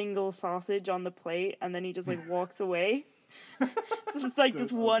 one single sausage on the plate, and then he just, like, walks away. So it's like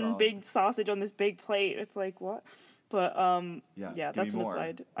this Oh, one God. big sausage on this big plate. It's like, what? But, Yeah, yeah, give that's me an more.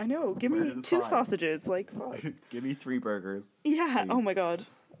 aside. I know, give Bread me is 2 fine. sausages, like, fuck. give me 3 burgers. Yeah, oh Please. my god.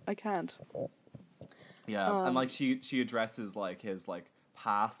 I can't. Yeah, and like she addresses like his like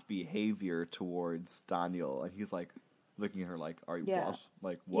past behavior towards Daniel, and he's like looking at her like, "Are you Yeah. what?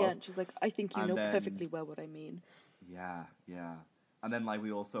 Like what?" Yeah, and she's like, "I think you And know then- perfectly well what I mean." Yeah, yeah. And then like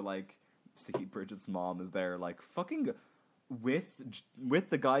we also like see Bridget's mom is there like fucking with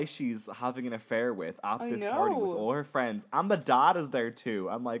the guy she's having an affair with at I this party with know. all her friends, and the dad is there too.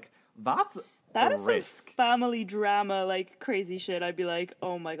 I'm like, that's That a is risk. some family drama, like, crazy shit. I'd be like,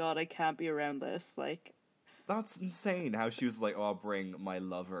 "Oh my god, I can't be around this." Like, That's insane. How she was like, "Oh, I'll bring my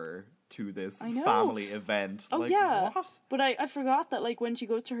lover to this I know. family event." oh like, yeah. what? But I forgot that, like, when she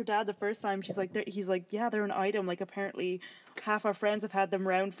goes to her dad the first time, he's like, "Yeah, they're an item. Like, apparently half our friends have had them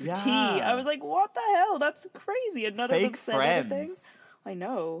round for tea." Yeah. I was like, "What the hell? That's crazy." And none of them Fake said anything. friends. I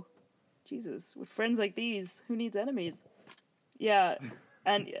know. Jesus, with friends like these, who needs enemies? Yeah,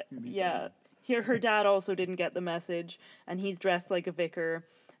 and yeah, here her dad also didn't get the message, and he's dressed like a vicar,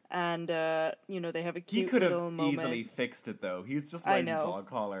 and they have a He cute could little have moment. easily fixed it though. He's just I wearing the know. dog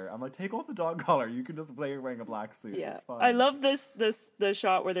collar. I'm like, take off the dog collar. You can just play wearing a black suit. Yeah, It's fine. I love the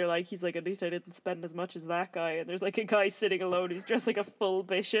shot where they're like, he's like, "At least I didn't spend as much as that guy," and there's like a guy sitting alone who's dressed like a full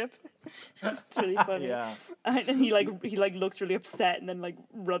bishop. It's really funny. Yeah, And he looks really upset and then like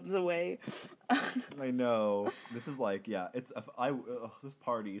runs away. I know. This is like, yeah, it's this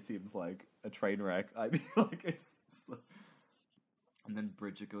party seems like a train wreck. I mean, like it's. So... And then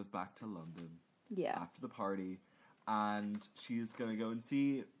Bridget goes back to London Yeah. after the party, and she's gonna go and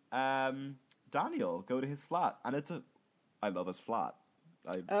see Daniel. Go to his flat, and I love his flat.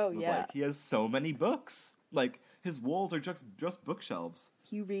 I Oh, was yeah. like, he has so many books. Like his walls are just bookshelves.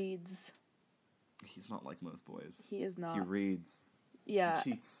 he reads. He's not like most boys. He is not. He reads. Yeah.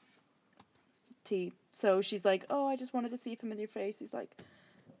 He cheats. Tea. So she's like, oh, I just wanted to see familiar face. He's like,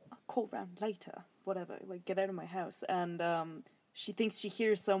 I'll call round later. Whatever. Like, get out of my house. And she thinks she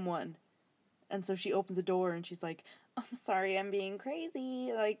hears someone. And so she opens the door and she's like, I'm sorry, I'm being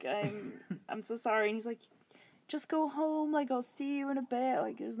crazy. Like, I'm so sorry. And he's like, just go home. Like, I'll see you in a bit.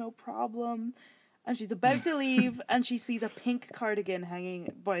 Like, there's no problem. And she's about to leave and she sees a pink cardigan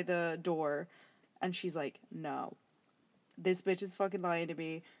hanging by the door. And she's like, no. This bitch is fucking lying to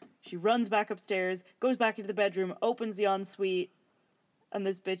me. She runs back upstairs, goes back into the bedroom, opens the ensuite, and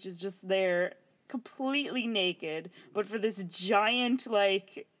this bitch is just there, completely naked, but for this giant,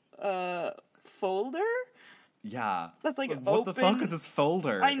 like, folder? Yeah. That's, like, what open. the fuck is this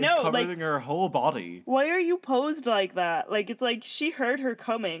folder? I know, It's covering like- her whole body. Why are you posed like that? Like, it's like, she heard her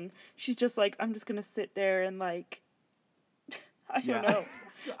coming. She's just like, I'm just gonna sit there and, like, I don't know.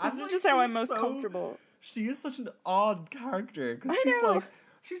 This is just how I'm most comfortable. She is such an odd character because I she's know. like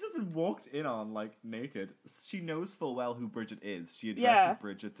she's just been walked in on like naked. She knows full well who Bridget is. She addresses Yeah.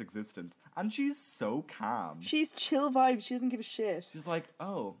 Bridget's existence, and she's so calm. She's chill vibes. She doesn't give a shit. She's like,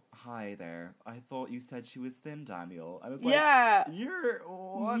 "Oh, hi there. I thought you said she was thin, Daniel." And it's like, Yeah. "You're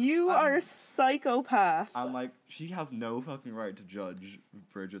what?" You are a psychopath. And like, she has no fucking right to judge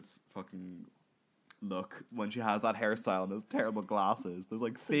Bridget's fucking look when she has that hairstyle and those terrible glasses. Those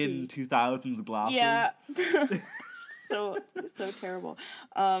like thin 2000s glasses. Yeah. so terrible.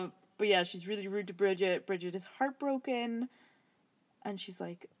 But yeah, she's really rude to Bridget. Bridget is heartbroken. And she's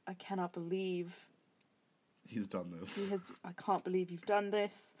like, I cannot believe He's done this. I can't believe you've done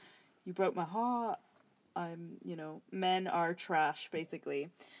this. You broke my heart. Men are trash, basically.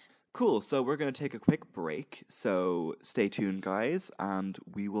 Cool, so we're going to take a quick break. So stay tuned, guys, and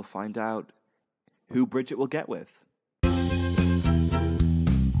we will find out who Bridget will get with.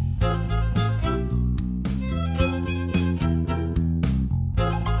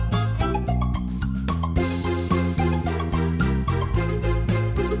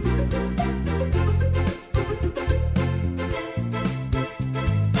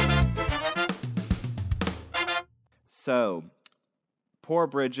 So, poor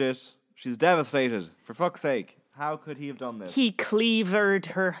Bridget, she's devastated. For fuck's sake, how could he have done this? He cleavered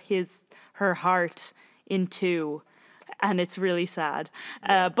her heart in two, and it's really sad.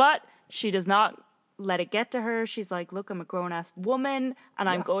 But she does not let it get to her. She's like, look, I'm a grown-ass woman, and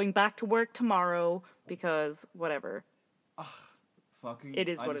I'm going back to work tomorrow because whatever. Fucking, It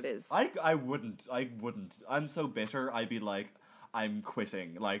is what it is. I wouldn't. I'm so bitter. I'd be like, I'm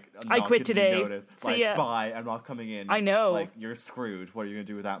quitting. Like, I'm I not quit giving you today. notice. See Like, ya. bye. I'm not coming in. I know. Like, you're screwed. What are you gonna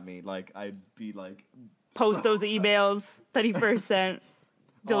do without me? Like, I'd be like, Post those emails that he first sent.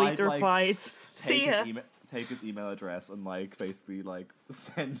 Delete the I'd, like, replies. See ya. Take his email address and like basically like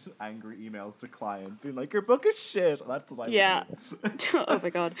send angry emails to clients, being like, "Your book is shit." That's what I would Yeah. do. Oh my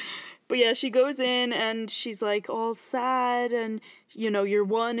god. But yeah, she goes in and she's like all sad, and your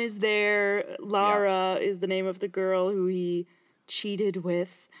one is there. Lara is the name of the girl who he cheated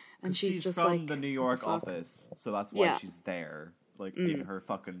with, and she's just from like the New York "What the fuck?" office, so that's why Yeah. she's there, like in her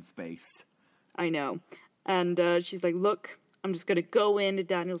fucking space. I know. And she's like, look, I'm just gonna go into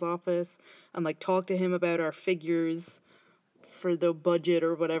Daniel's office and like talk to him about our figures for the budget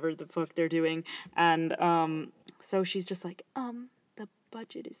or whatever the fuck they're doing. And so she's just like, the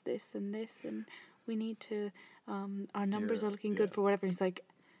budget is this, and we need to our numbers are looking good for whatever. And he's like,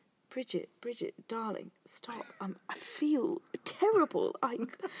 Bridget, darling, stop. I feel terrible. I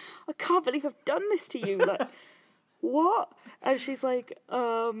can't believe I've done this to you. Like, what? And she's like,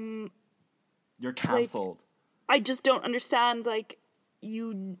 You're cancelled. I just don't understand, like,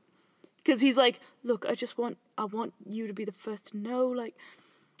 you... Because he's like, look, I want you to be the first to know, like,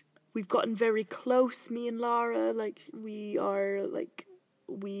 we've gotten very close, me and Lara, like, we are, like,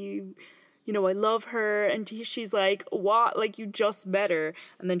 I love her, and she's like, what? Like, you just met her.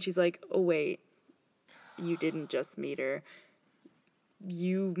 And then she's like, oh, wait, you didn't just meet her.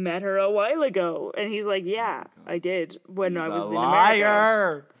 You met her a while ago. And he's like, yeah, I did, when I was in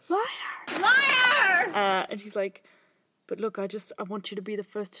America. Liar! And she's like, but look, I want you to be the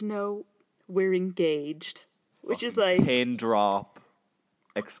first to know we're engaged. Which is like... Pin drop.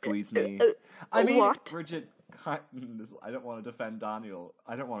 Excuse me. I mean, what? Bridget, I don't want to defend Daniel.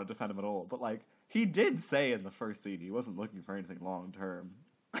 I don't want to defend him at all. But, like, he did say in the first scene he wasn't looking for anything long term.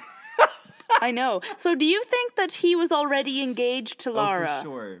 I know. So do you think that he was already engaged to Lara for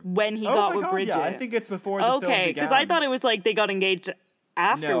sure. when he Oh got my with God, Bridget? yeah, I think it's before the film began. Okay, because I thought it was like they got engaged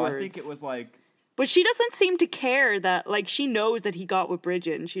afterwards. No, I think it was like But she doesn't seem to care that, like, she knows that he got with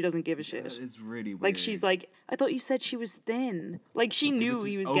Bridget and she doesn't give a shit. It's really weird. Like, she's like, I thought you said she was thin. Like, she knew It's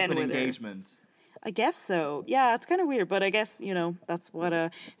he was an getting open with engagement. her. I guess so. Yeah, it's kind of weird, but I guess, that's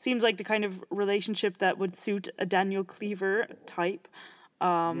what seems like the kind of relationship that would suit a Daniel Cleaver type.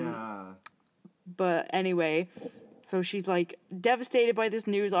 Yeah. But anyway, so she's like devastated by this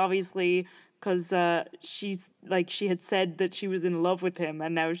news, obviously, because she's like, she had said that she was in love with him,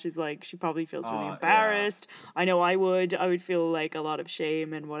 and now she's like, she probably feels really embarrassed. I know I would feel like a lot of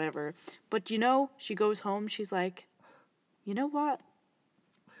shame and whatever. But she goes home, she's like, you know what?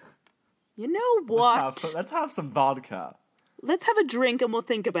 Let's have some vodka. Let's have a drink and we'll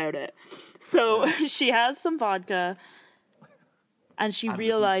think about it. So she has some vodka, and she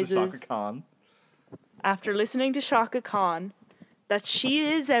realizes, Shaka Khan. after listening to Shaka Khan, that she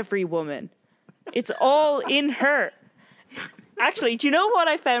is every woman. It's all in her. Actually, do you know what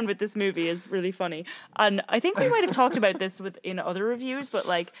I found with this movie is really funny? And I think we might have talked about this in other reviews, but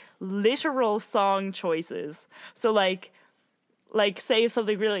like literal song choices. So like say if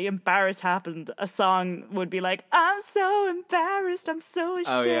something really embarrassed happened, a song would be like, I'm so embarrassed, I'm so ashamed.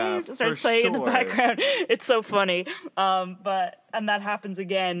 Oh, yeah, It starts playing in the background. It's so funny. And that happens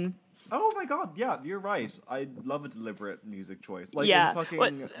again. Oh my god, yeah, you're right. I love a deliberate music choice. Like Yeah. in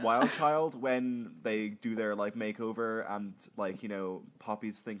fucking Wild Child, when they do their like makeover and like,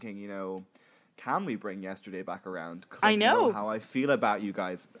 Poppy's thinking, can we bring Yesterday back around? 'Cause I know how I feel about you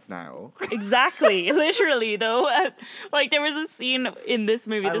guys now. Exactly. Literally, though. Like, there was a scene in this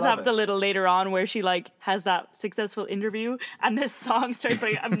movie, this happens a little later on, where she, like, has that successful interview, and this song starts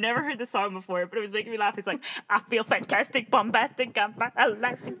playing. I've never heard this song before, but it was making me laugh. It's like, I feel fantastic, bombastic, I'm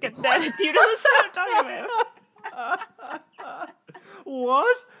elastic, and that. Do you know the song I'm talking about?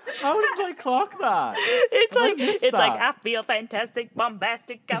 What? How did I clock that? It's How like, did I miss it's like, that? I feel fantastic,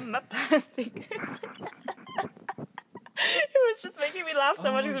 bombastic, I'm a plastic. It was just making me laugh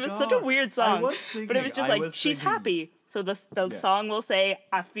so much because it was such a weird song. But it was just like, she's happy. So the song will say,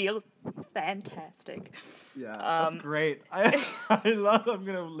 I feel fantastic. Yeah, that's great. I'm going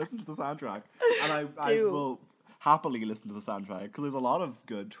to listen to the soundtrack. And I will happily listen to the soundtrack because there's a lot of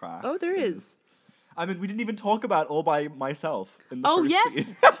good tracks. Oh, there is. I mean, we didn't even talk about All By Myself in the first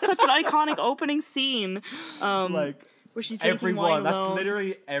scene. Such an iconic opening scene. Where she's drinking wine alone. That's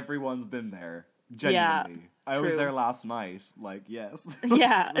literally everyone's been there. Genuinely. Yeah, I was there last night. Like, yes.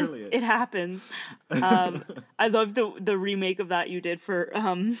 Yeah, it happens. I love the remake of that you did for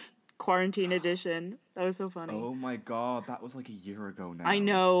Quarantine Edition. That was so funny. Oh my god, that was like a year ago now. I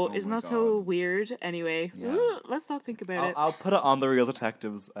know. Oh Isn't my that so weird? Anyway, let's not think about it. I'll put it on the Real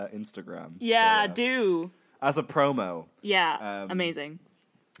Detectives Instagram. Yeah, do. As a promo. Yeah, amazing.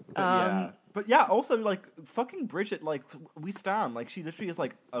 But yeah, also, like, fucking Bridget, like, we stand. Like, she literally is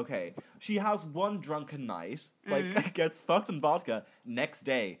like, okay, she has one drunken night, like, gets fucked in vodka. Next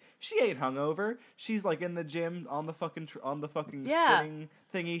day, she ain't hungover. She's, like, in the gym on the fucking spinning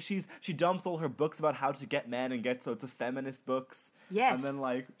thingy. She dumps all her books about how to get men and get, so it's a feminist books. Yes. And then,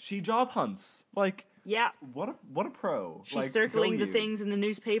 like, she job hunts. Like, what a pro. She's like, circling the things in the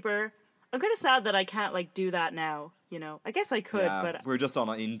newspaper. I'm kind of sad that I can't, like, do that now, I guess I could, but... we're just on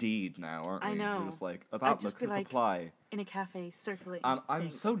Indeed now, aren't we? I know. We're just like, that looks like, apply. In a cafe, circling. And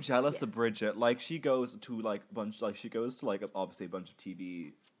I'm so jealous of Bridget. Like, she goes to, like, obviously a bunch of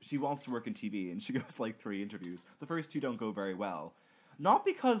TV. She wants to work in TV, and she goes, like, 3 interviews. The first 2 don't go very well. Not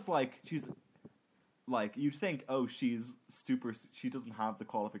because, like, she's... Like, you'd think, she's super... She doesn't have the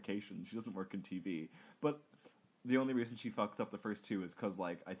qualifications. She doesn't work in TV. But... The only reason she fucks up the first 2 is because,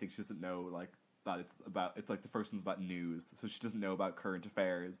 like, I think she doesn't know, like, that it's like the first one's about news, so she doesn't know about current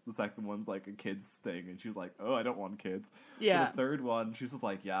affairs. The second one's, like, a kids thing, and she's like, I don't want kids. Yeah. But the third one, she's just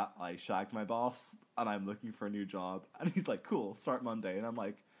like, I shagged my boss, and I'm looking for a new job. And he's like, cool, start Monday. And I'm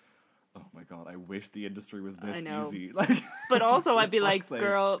like, oh my god, I wish the industry was this easy. Like, but also I'd be like,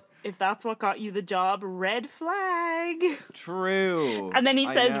 girl, if that's what got you the job, red flag. True. And then he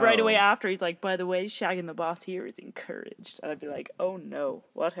says right away after, he's like, by the way, shagging the boss here is encouraged. And I'd be like, oh no,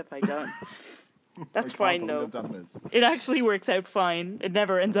 what have I done? That's fine though. It actually works out fine. It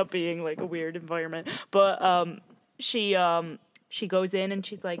never ends up being like a weird environment. But she goes in and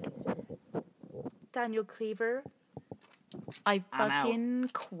she's like, Daniel Cleaver, I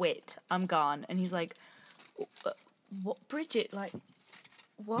fucking quit. I'm gone. And he's like, what, Bridget? Like,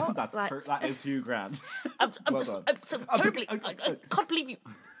 what? That is Hugh Grant. I'm so terribly. I can't believe you,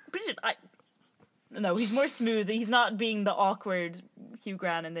 Bridget. No, he's more smooth. He's not being the awkward Hugh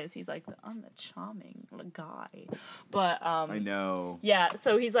Grant in this. He's like, I'm the charming guy. But I know. Yeah.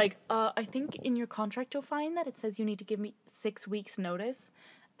 So he's like, I think in your contract you'll find that it says you need to give me 6 weeks notice,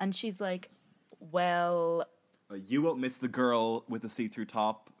 and she's like, well. You won't miss the girl with the see-through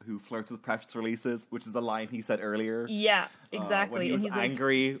top who flirts with press releases, which is the line he said earlier. Yeah, exactly. When he was and he's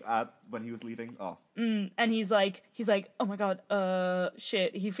angry when he was leaving. Oh. And he's like, oh my god,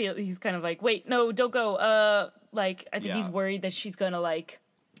 shit. He's kind of like, wait, no, don't go. Like, I think he's worried that she's gonna like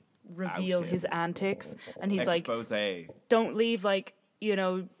reveal his antics, and he's Expose. like, don't leave, like, you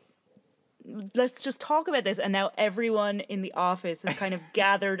know, let's just talk about this. And now everyone in the office is kind of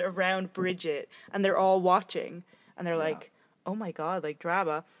gathered around Bridget, and they're all watching, and they're like, oh my god, like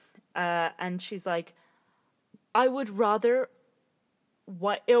drama. And she's like, I would rather.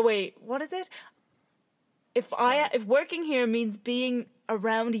 What? Oh wait, what is it? If working here means being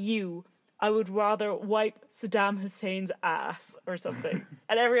around you, I would rather wipe Saddam Hussein's ass or something.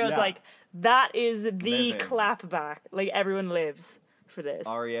 And everyone's like, that is the Living. clapback. Like, everyone lives for this.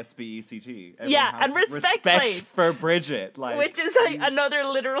 RESPECT. Yeah, and respect place. For Bridget. Like, which is like another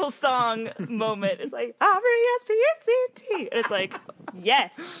literal song moment. It's like, RESPECT. And it's like,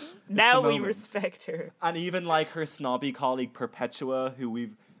 yes, now we respect her. And even like her snobby colleague Perpetua, who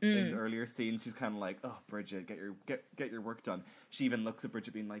we've in earlier scenes, she's kind of like, oh, Bridget, get your work done. She even looks at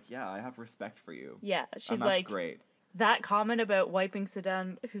Bridget being like, yeah, I have respect for you. Yeah, she's and that's like, great. That comment about wiping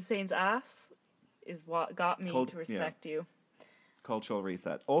Saddam Hussein's ass is what got me to respect you. Cultural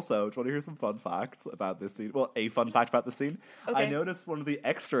reset. Also, do you want to hear some fun facts about this scene? Well, a fun fact about the scene. Okay. I noticed one of the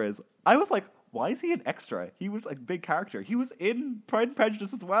extras. I was like, why is he an extra? He was a big character. He was in Pride and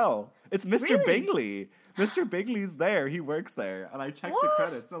Prejudice as well. It's Mr. Really? Bingley. Mr. Bingley's there. He works there. And I checked the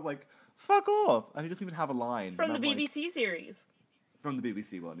credits and I was like, fuck off. And he doesn't even have a line. From the I'm BBC like, series. From the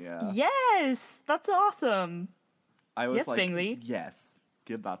BBC one, yeah. Yes, that's awesome. I was Yes, like, Bingley. yes,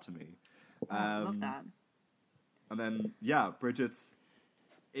 give that to me. I love that. And then, Bridget's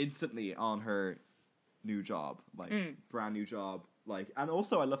instantly on her new job, like brand new job, like, and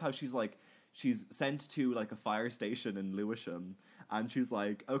also I love how she's sent to like a fire station in Lewisham, and she's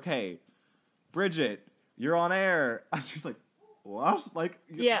like, okay, Bridget, you're on air, and she's like, what? Like,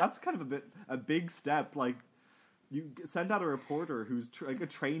 that's kind of a big step, like. You send out a reporter who's like a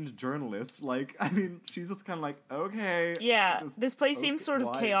trained journalist. Like, I mean, she's just kind of like, okay. Yeah, this place seems sort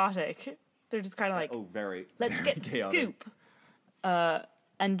of chaotic. They're just kind of like, very. Let's very get chaotic. the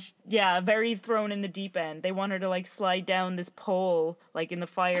scoop. Very thrown in the deep end. They want her to like slide down this pole, like in the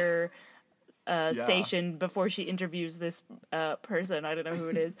fire station before she interviews this person. I don't know who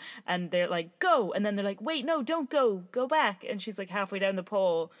it is. And they're like, go. And then they're like, wait, no, don't go. Go back. And she's like halfway down the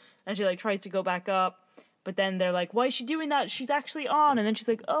pole, and she like tries to go back up. But then they're like, why is she doing that? She's actually on. And then she's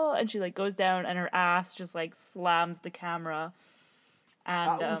like, oh. And she like goes down and her ass just like slams the camera.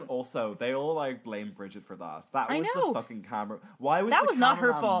 And that was also, they all like blame Bridget for that. That was the fucking camera. Why was that the was not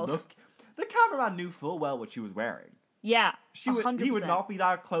her fault. The cameraman knew full well what she was wearing. Yeah, he would not be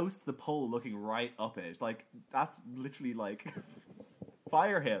that close to the pole looking right up it. Like, that's literally like,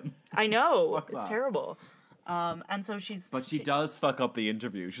 fire him. I know. It's terrible. And so But she does fuck up the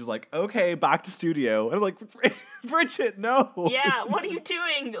interview. She's like, okay, back to studio. And I'm like, Bridget, no. Yeah, what are you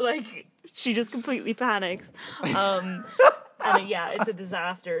doing? Like, she just completely panics. And it's a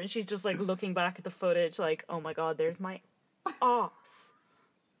disaster. And she's just like looking back at the footage like, oh my god, there's my ass.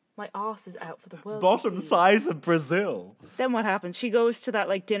 My ass is out for the world. Bottom size of Brazil. Then what happens? She goes to that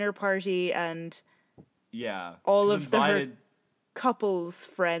like dinner party and all of her couples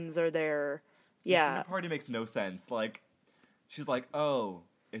friends are there. Yeah, this dinner party makes no sense. Like, she's like, "Oh,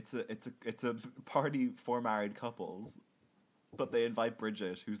 it's a party for married couples," but they invite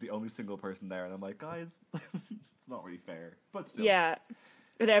Bridget, who's the only single person there, and I'm like, guys, it's not really fair, but still. Yeah,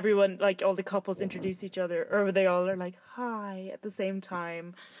 and everyone, like all the couples, introduce each other, or they all are like, "Hi" at the same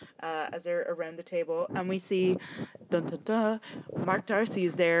time as they're around the table, and we see, Mark Darcy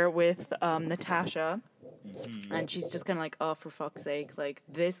is there with Natasha. Mm-hmm. And she's just kind of like, oh, for fuck's sake, like,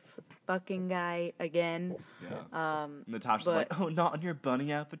 this fucking guy again. Yeah. Natasha's like, oh, not on your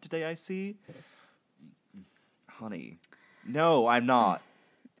bunny outfit today, I see? Honey. No, I'm not.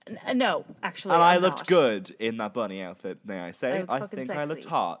 No, actually, and I'm I looked not. good in that bunny outfit, may I say. I think sexy. I looked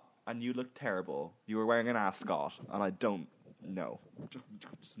hot, and you looked terrible. You were wearing an ascot, and I don't know.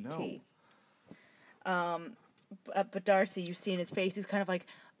 Just no. But Darcy, you've seen his face, he's kind of like,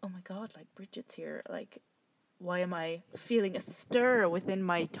 oh my god, like, Bridget's here, like, why am I feeling a stir within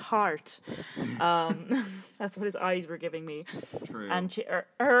my heart? That's what his eyes were giving me. True. And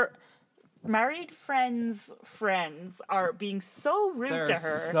her married friends are being so rude to her.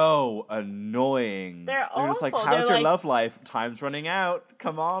 They're so annoying. They're just like, awful. how's They're your like, love life? Time's running out.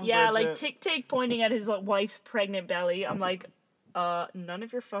 Come on, yeah, Bridget. like tick pointing at his wife's pregnant belly. I'm like, none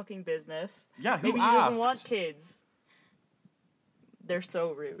of your fucking business. Yeah, who Maybe asked? she doesn't want kids. they're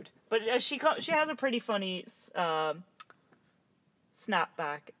so rude. But she has a pretty funny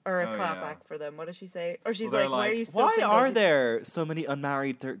snapback or a clapback for them. What does she say? Or she's like, "Why are you still single?" Why are there so many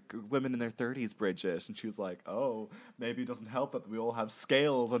unmarried women in their 30s, Bridget? And she was like, "Oh, maybe it doesn't help that we all have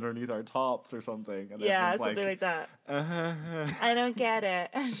scales underneath our tops or something." And yeah, something like that. I don't get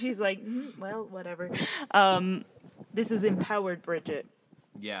it. And she's like, "Well, whatever." This is empowered Bridget.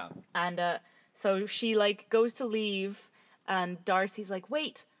 Yeah. And so she like goes to leave, and Darcy's like,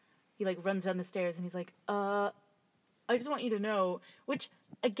 "Wait." He like runs down the stairs, and he's like, I just want you to know," which,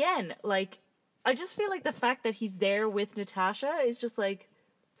 again, like, I just feel like the fact that he's there with Natasha is just, like,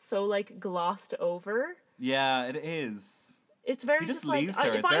 so, like, glossed over. Yeah, it is. It's very he just like, leaves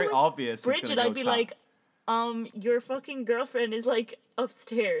her. It's very obvious. Bridget, I'd be like, your fucking girlfriend is, like,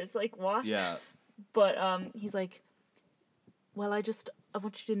 upstairs. Like, what? Yeah. But, he's like, well, I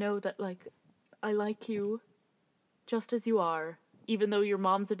want you to know that, like, I like you just as you are, even though your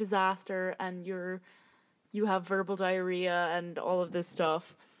mom's a disaster and you have verbal diarrhea and all of this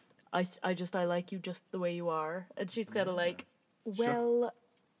stuff. I like you just the way you are. And she's kind of like, well,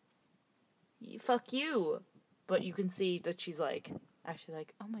 fuck you. But you can see that she's like, actually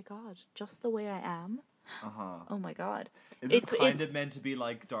like, oh my God, just the way I am? Uh-huh. Oh my God. Is this kind of meant to be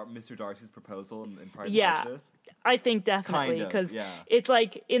like Mr. Darcy's proposal in Pride and Prejudice? I think definitely. Because it's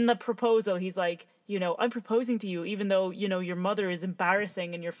like, in the proposal, he's like, you know, I'm proposing to you, even though, you know, your mother is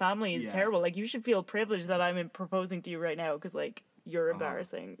embarrassing and your family is terrible. Like, you should feel privileged that I'm proposing to you right now, because, like, you're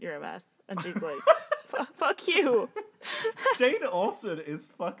embarrassing. You're a mess. And she's like, fuck you. Jane Austen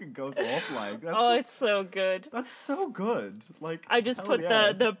goes off like. It's so good. That's so good. Like, I just put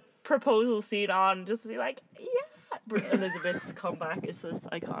the proposal scene on just to be like, yeah. Elizabeth's comeback is just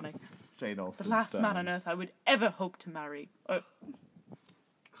iconic. Jane Austen. The last man on earth I would ever hope to marry.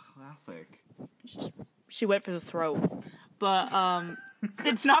 Classic. She went for the throat, but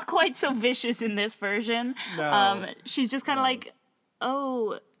it's not quite so vicious in this version. No. She's just kind of like,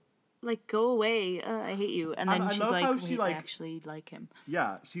 oh, like, go away, I hate you. And then she's like, wait, I actually like him.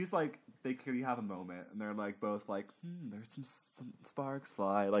 Yeah, she's like, they clearly have a moment, and they're like both like, there's some sparks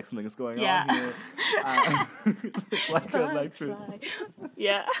fly, like something is going on here. It's like electricity.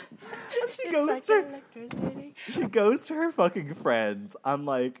 Yeah. She goes to her fucking friends. I'm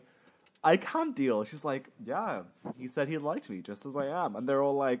like, I can't deal. She's like, yeah, he said he liked me just as I am, and they're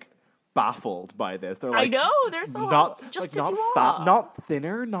all like baffled by this. They're like, I know, they're so not just like, as not you fat, are. not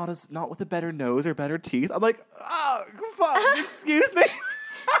thinner, not with a better nose or better teeth. I'm like, fuck, excuse me.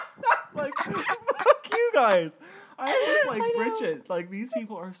 Like, fuck you guys. I was like, Bridget, like, these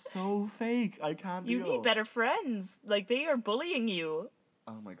people are so fake. I can't deal. You need better friends. Like, they are bullying you.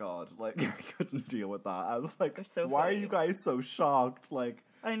 Oh my God. Like, I couldn't deal with that. I was like, so why funny. are you guys so shocked? Like,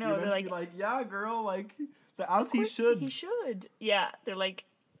 I know, you're they're meant to like, be like, yeah, girl, like, as he should. He should. Yeah, they're like,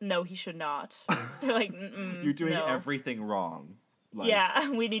 no, he should not. They're like, you're doing no. everything wrong. Like, yeah,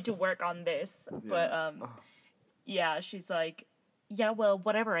 we need to work on this. Yeah. But, yeah, she's like, yeah, well,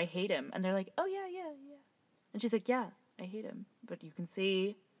 whatever, I hate him. And they're like, oh, yeah. And she's like, yeah, I hate him. But you can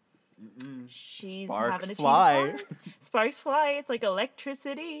see she's Sparks having a fly. change of heart. Sparks fly. It's like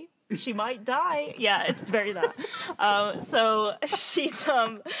electricity. She might die. Yeah, it's very that. So she's,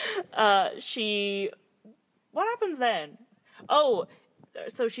 what happens then? Oh,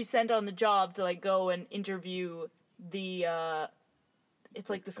 so she's sent on the job to, like, go and interview the, it's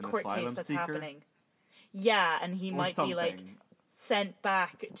like this court case that's happening. Yeah, and he might be, like, sent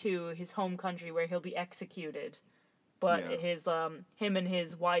back to his home country where he'll be executed. But him and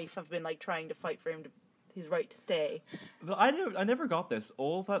his wife have been, like, trying to fight for his right to stay. But I never got this.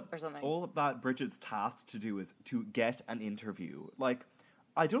 All that Bridget's tasked to do is to get an interview. Like,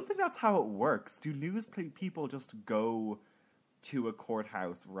 I don't think that's how it works. Do news people just go to a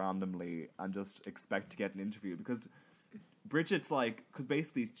courthouse randomly and just expect to get an interview? Because Bridget's like, because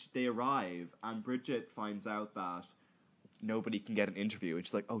basically they arrive and Bridget finds out that nobody can get an interview, and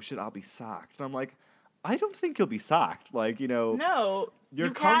she's like, oh shit, I'll be sacked. And I'm like, I don't think you'll be sacked. Like, you know, no,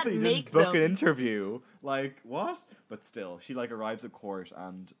 your company didn't book an interview. Like, what? But still, she like arrives at court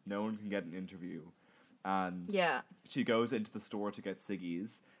and no one can get an interview. And she goes into the store to get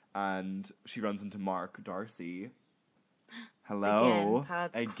ciggies, and she runs into Mark Darcy. Hello.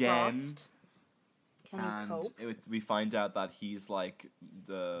 Again. And we find out that he's like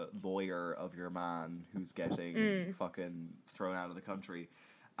the lawyer of your man who's getting fucking thrown out of the country.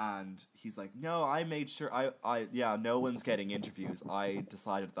 And he's like, no, I made sure no one's getting interviews. I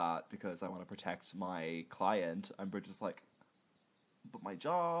decided that because I want to protect my client. And Bridget's like, but my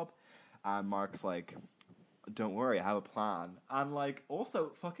job. And Mark's like, don't worry, I have a plan. And like,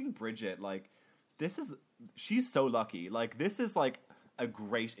 also fucking Bridget, like, she's so lucky. Like, this is like a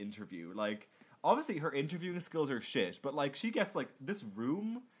great interview. Like, obviously her interviewing skills are shit, but like she gets like this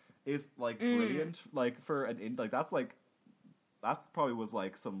room is like brilliant. Like for like that's probably was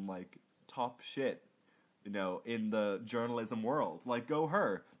like some like top shit, you know, in the journalism world. Like, go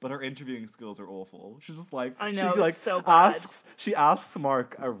her. But her interviewing skills are awful. She's just like, I know, she like it's so bad. she asks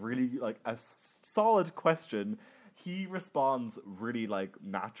Mark a really like a solid question. He responds really like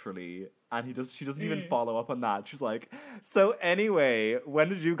naturally, and she doesn't even follow up on that. She's like, so anyway, when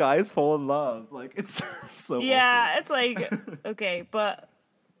did you guys fall in love? Like, it's so Yeah, awkward. it's like, okay, but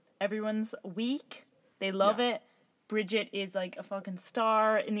everyone's weak. They love it. Bridget is like a fucking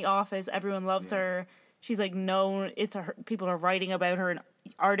star in the office. Everyone loves her. She's like known. People are writing about her in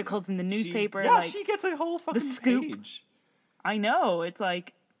articles in the newspaper. She gets a whole fucking scoop. page. I know. It's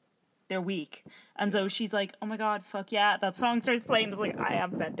like they're weak, and so she's like, "Oh my god, fuck yeah!" That song starts playing. It's like, "I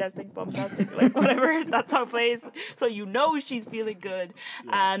am fantastic, bombastic," like whatever that song plays. So you know she's feeling good,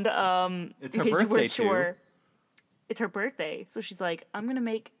 and It's her in case you birthday, weren't too. sure, it's her birthday. So she's like, "I'm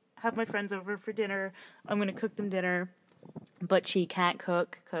gonna have my friends over for dinner. I'm gonna cook them dinner," but she can't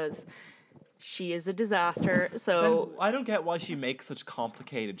cook because she is a disaster. So Then I don't get why she makes such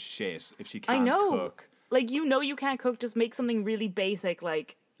complicated shit if she can't I know, cook. like you can't cook. Just make something really basic,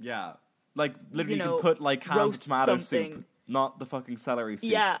 like. Yeah. Like, literally, you know, can put, like, canned roast tomato something. soup, not the fucking celery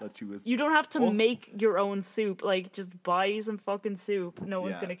soup Yeah, that she was... you don't have to Also- make your own soup. Like, just buy some fucking soup. No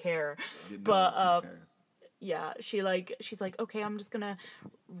one's Yeah. gonna care. No But one's gonna care. yeah, she's like, okay, I'm just gonna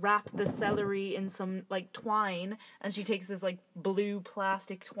wrap the celery in some like twine, and she takes this like blue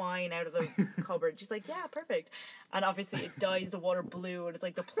plastic twine out of the cupboard. She's like, yeah, perfect. And obviously it dyes the water blue, and it's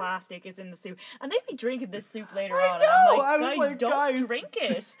like the plastic is in the soup. And they'd be drinking this soup later on, and know! I I'm was like, like, don't guys. drink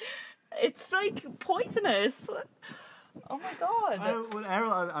it. It's like poisonous. Oh my god. Whenever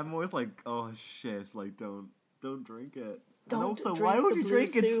I'm always like, oh shit, like, don't drink it. Don't and also, drink why would the you blue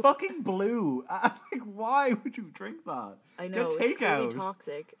drink it? It's soup. fucking blue. Like, why would you drink that? I know, Get it's takeout. really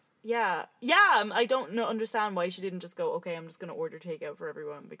toxic. Yeah. I don't understand why she didn't just go, okay, I'm just gonna order takeout for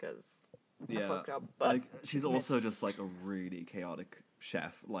everyone because I fucked up. But like, she's also just like a really chaotic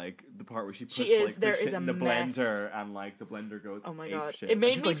chef. Like the part where she puts is. like There the is shit a in the mess. blender and like the blender goes oh my ape god, shit. it made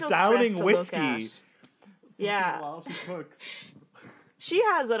and she's, me like, feel downing stressed to whiskey look at. Yeah, while she cooks. she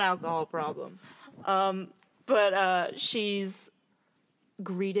has an alcohol problem, but she's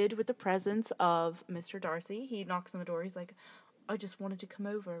greeted with the presence of Mr. Darcy. He knocks on the door. He's like, I just wanted to come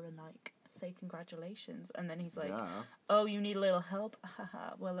over and like say congratulations. And then he's like, oh, you need a little help?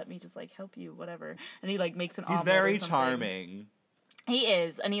 Haha, well, let me just like help you, whatever. And he like makes an He's omelet or very something. charming. He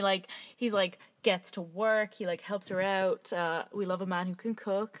is, and he's like gets to work. He like helps her out. We love a man who can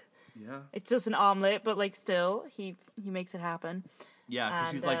cook. Yeah. It's just an omelet, but like still, he makes it happen. Yeah,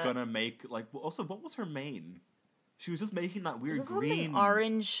 because she's And, like gonna make like. Also, what was her main? She was just making that weird Is it green something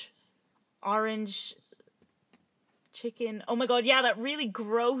orange chicken? Oh my god, yeah, that really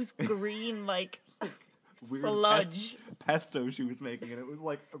gross green like weird sludge. pesto she was making, and it was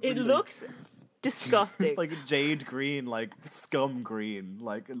like It really, looks disgusting. like a jade green, like scum green.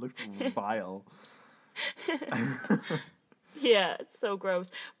 Like it looks vile. Yeah, it's so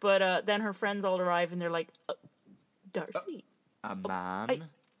gross. But then her friends all arrive, and they're like, Darcy. A man.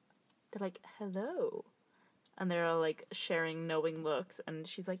 They're like, hello. And they're all like sharing knowing looks, and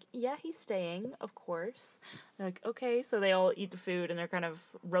she's like, yeah, he's staying, of course. They're like, okay, so they all eat the food, and they're kind of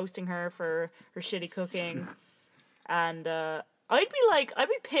roasting her for her shitty cooking. And I'd be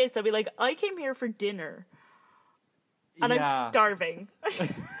pissed. I'd be like, I came here for dinner, and Yeah. I'm starving.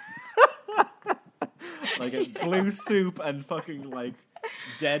 Like a blue soup and fucking like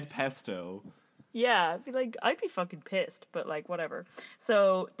dead pesto. Yeah, I'd be fucking pissed, but like whatever.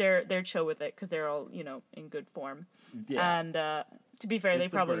 So they're chill with it because they're all in good form. Yeah. And to be fair, they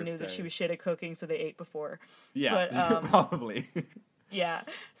It's a probably knew that birthday. she was shit at cooking, so they ate before. Yeah, But, probably. Yeah.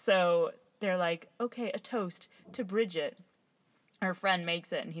 So they're like, okay, a toast to Bridget. Her friend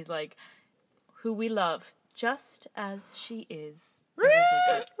makes it, and he's like, who we love, just as she is. Everyone's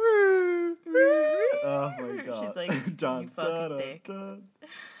like, Oh my god. She's like, Dun, you fucking dun, dun, dick. dun.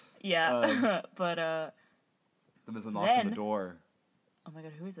 Yeah. But And there's a knock on the Then- door. oh my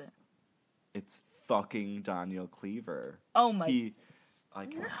god, who is it? It's fucking Daniel Cleaver. Oh my.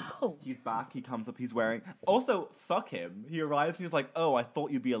 No. He's back. He comes up. He's wearing. Also, fuck him. He arrives. He's like, "Oh, I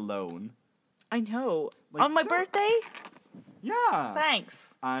thought you'd be alone." I know. Like, On my don't- birthday? Yeah.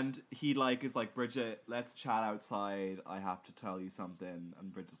 Thanks. And he is like, Bridget, let's chat outside. I have to tell you something.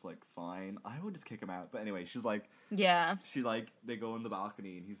 And Bridget's like, fine. I would just kick him out. But anyway, she's like, Yeah. they go in the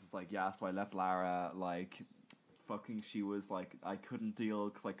balcony, and he's just like, yeah. So I left Lara. Like, fucking, she was like, I couldn't deal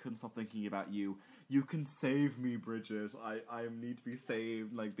because I couldn't stop thinking about you. you can save me, Bridget. I need to be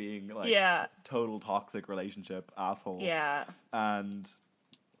saved, like being like total toxic relationship asshole. Yeah. And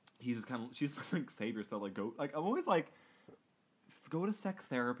he's just kind of, she's just like, save yourself, like go, like I'm always like, go to sex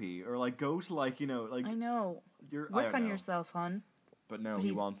therapy or like go to like, you know, like I know. Work on yourself, hon. But no,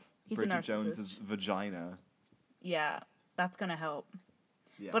 he wants Bridget Jones's vagina. Yeah, that's gonna help.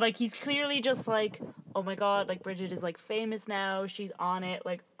 Yeah. But like he's clearly just like, oh my god, like Bridget is like famous now, she's on it,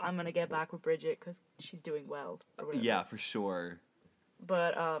 like I'm gonna get back with Bridget because she's doing well or whatever. Yeah, for sure.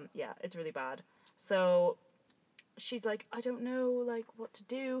 But yeah, it's really bad. So she's like, I don't know like what to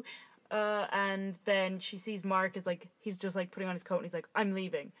do, and then she sees Mark is like, he's just like putting on his coat and he's like, I'm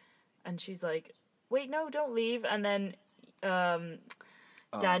leaving, and she's like, wait, no, don't leave. And then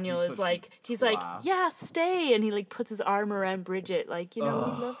Daniel is like, he's like, yeah, stay, and he like puts his arm around Bridget, like, you know,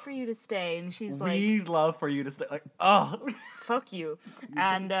 we'd love for you to stay, and she's like, we'd love for you to stay, like, fuck you.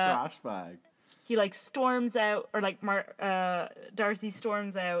 And trash bag. He like storms out, or like Darcy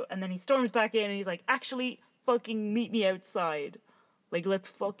storms out, and then he storms back in, and he's like, actually, fucking meet me outside, like, let's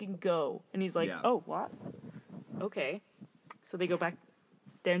fucking go. And he's like, oh, what? Okay. So they go back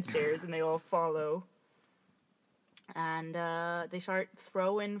downstairs, and they all follow. And they start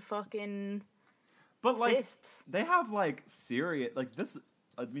throwing fucking fists. They have like serious, like this.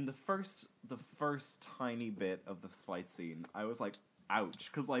 I mean, the first tiny bit of the fight scene, I was like, ouch,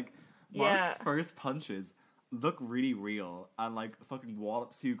 because like Mark's first punches look really real, and like fucking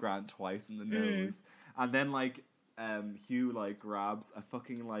wallops Hugh Grant twice in the nose, and then like Hugh like grabs a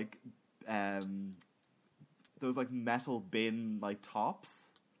fucking like those like metal bin like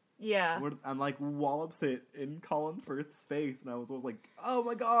tops. Yeah. And like wallops it in Colin Firth's face, and I was always like, oh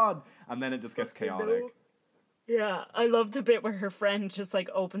my god! And then it just gets chaotic. Yeah, I love the bit where her friend just like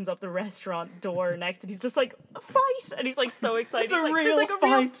opens up the restaurant door next, and he's just like, a fight! And he's like so excited. It's a real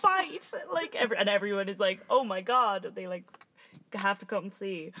fight! Like, and everyone is like, oh my god, they like have to come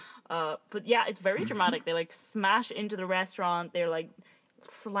see. But yeah, it's very dramatic. They like smash into the restaurant, they're like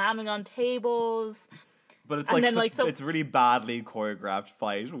slamming on tables. But it's like, it's really badly choreographed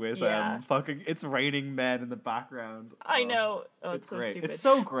fight with fucking, it's raining men in the background. I know. Oh, it's so great. stupid. It's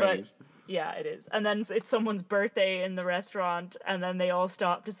so great. But, yeah, it is. And then it's someone's birthday in the restaurant, and then they all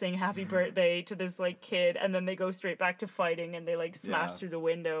stop to sing happy birthday to this like kid, and then they go straight back to fighting, and they like smash through the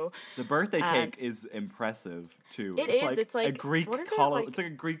window. The birthday cake is impressive too. It's like a Greek column. It's like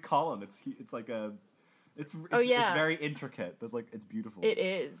a Greek column. It's like a it's very intricate. It's beautiful. It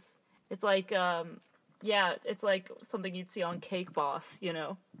is. It's like yeah, it's like something you'd see on Cake Boss, you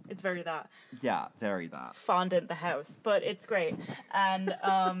know? It's very that. Yeah, very that. Fondant the house, but it's great. And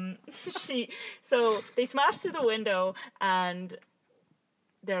so they smash through the window, and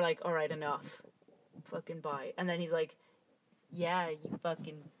they're like, all right, enough. Fucking bye. And then he's like, yeah, you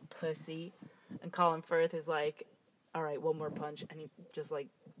fucking pussy. And Colin Firth is like, all right, one more punch. And he just like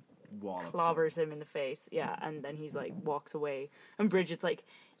clobbers him in the face. Yeah, and then he's like walks away, and Bridget's like,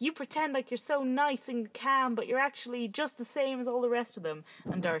 you pretend like you're so nice and calm, but you're actually just the same as all the rest of them.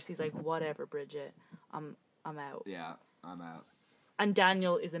 And Darcy's like, whatever, Bridget, I'm out. Yeah, I'm out. And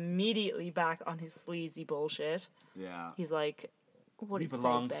Daniel is immediately back on his sleazy bullshit. Yeah, he's like, what do you say, babe? We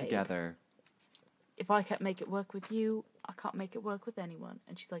belong together. If I can't make it work with you, I can't make it work with anyone.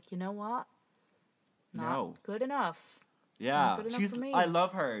 And she's like, you know what, not good enough. Yeah, I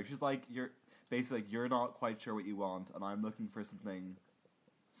love her. She's like, you're not quite sure what you want, and I'm looking for something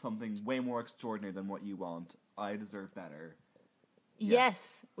way more extraordinary than what you want. I deserve better.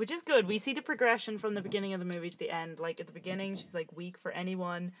 Yes, which is good. We see the progression from the beginning of the movie to the end. Like at the beginning, she's like weak for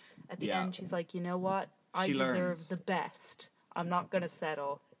anyone. At the end, she's like, you know what? I deserve the best. I'm not gonna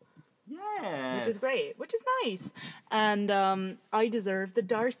settle. Yes. Which is great. Which is nice. And I deserve the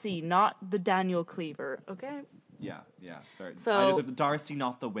Darcy, not the Daniel Cleaver. Okay. Yeah. Very. So, I deserve the Darcy,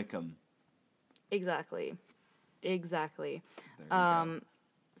 not the Wickham. Exactly. There you go.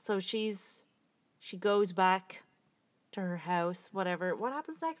 So she goes back to her house, whatever. What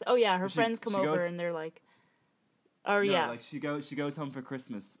happens next? Oh yeah, her friends come over and they're like, like she goes home for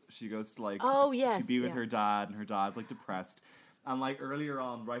Christmas. She goes to like to be with her dad, and her dad's like depressed. And like earlier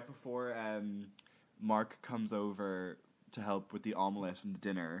on, right before Mark comes over to help with the omelette and the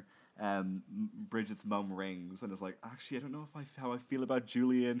dinner, Bridget's mum rings and is like, actually, I don't know how I feel about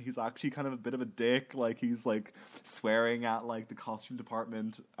Julian. He's actually kind of a bit of a dick. Like, he's like swearing at like the costume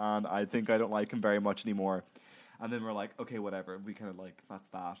department, and I think I don't like him very much anymore. And then we're like, okay, whatever. We kind of like, that's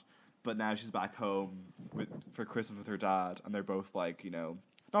that. But now she's back home for Christmas with her dad, and they're both like, you know,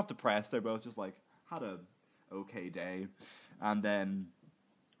 not depressed. They're both just like had a okay day. And then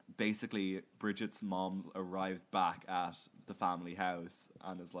basically Bridget's mom arrives back at the family house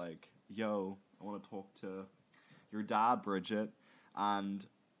and is like, yo, I want to talk to your dad, Bridget. And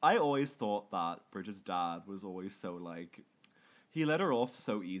I always thought that Bridget's dad was always so, like, he let her off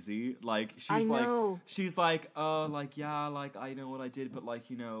so easy. Like, she's like, oh, like, yeah, like, I know what I did, but, like,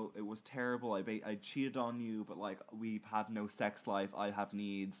 you know, it was terrible. I cheated on you, but, like, we've had no sex life. I have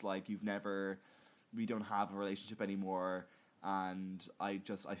needs. Like, we don't have a relationship anymore. And I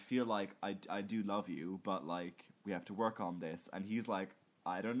feel like I do love you, but, like, we have to work on this. And he's like,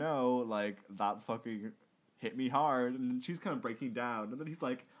 I don't know, like, that fucking hit me hard. And she's kind of breaking down. And then he's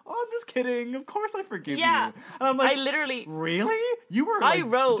like, oh, I'm just kidding. Of course I forgive you. And I'm like, I literally... Really? You were,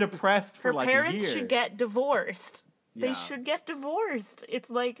 like, depressed for, like, a year. Her parents should get divorced. Yeah. They should get divorced.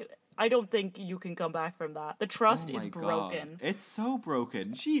 It's like, I don't think you can come back from that. The trust is broken. God. It's so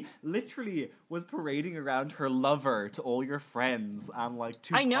broken. She literally was parading around her lover to all your friends and, like,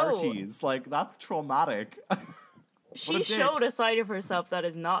 to parties. Like, that's traumatic. She showed a side of herself that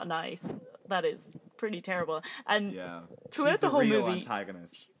is not nice. That is pretty terrible. And throughout the whole movie,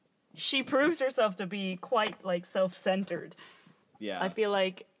 antagonist. She proves herself to be quite, like, self-centered. Yeah. I feel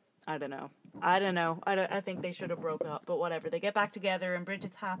like, I don't know. I think they should have broke up, but whatever. They get back together, and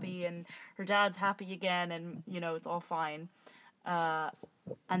Bridget's happy, and her dad's happy again, and, you know, it's all fine.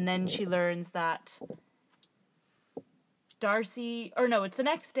 And then she learns that Darcy... Or no, it's the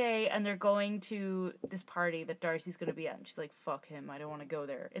next day, and they're going to this party that Darcy's going to be at, and she's like, fuck him, I don't want to go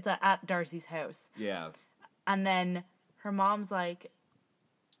there. It's at Darcy's house. Yeah. And then her mom's like...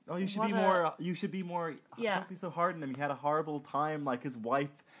 Oh, you should be more... Yeah. Don't be so hard on him. He had a horrible time. Like, his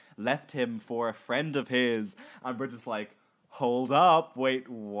wife left him for a friend of his. And Bridget's like, hold up, wait,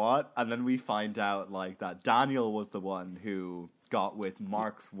 what? And then we find out, like, that Daniel was the one who got with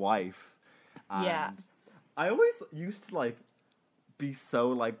Mark's wife. And I always used to, like, be so,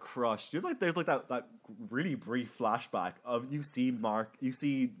 like, crushed. You know, like, there's, like, that really brief flashback of you see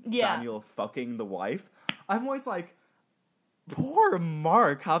Daniel fucking the wife. I'm always like, poor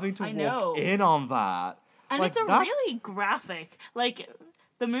Mark having to walk in on that. And like, it's really graphic. Like,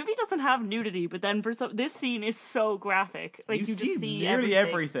 the movie doesn't have nudity, but then this scene is so graphic. Like, you just see nearly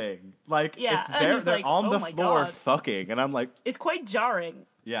everything. Like, it's they're like, on the floor fucking, and I'm like... It's quite jarring.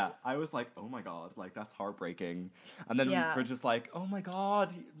 Yeah, I was like, oh my god, like, that's heartbreaking. And then we're just like, oh my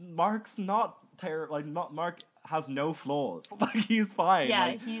god, Mark's not terrible. Like, Mark has no flaws. Like, he's fine. Yeah,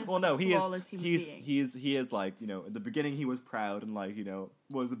 like, he's flawless human being. He is like, you know, in the beginning he was proud and, like, you know,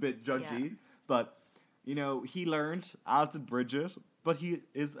 was a bit judgy, but, you know, he learned, as did Bridget, but he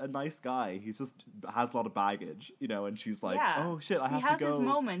is a nice guy. He just has a lot of baggage, you know, and she's like, oh shit, I have to go. He has his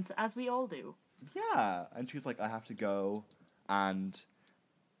moments, as we all do. Yeah, and she's like, I have to go and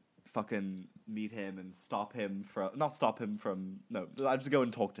fucking meet him and I have to go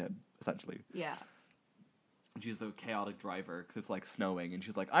and talk to him, essentially. Yeah. And she's the chaotic driver because it's, like, snowing, and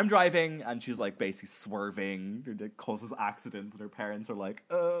she's like, I'm driving, and she's, like, basically swerving, and it causes accidents, and her parents are like,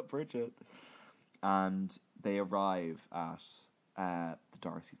 Bridget. And they arrive at the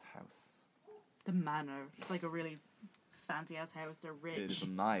Darcy's house. The manor. It's like a really fancy-ass house. They're rich. It is a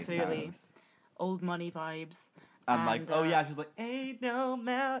nice house. Old money vibes. And like, oh yeah, she's like, ain't no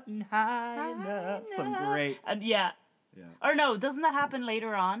mountain high enough. Some great... And yeah. Or no, doesn't that happen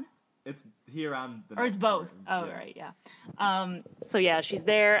later on? It's here and the Or it's both. Oh, right, yeah. So yeah, she's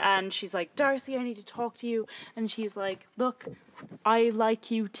there, and she's like, Darcy, I need to talk to you. And she's like, look, I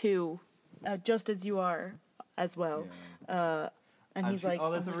like you too. Just as you are, as well. Yeah. And he's like,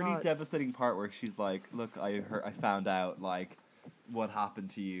 there's a really devastating part where she's like, look, I found out, like, what happened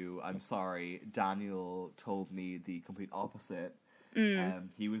to you. I'm sorry. Daniel told me the complete opposite.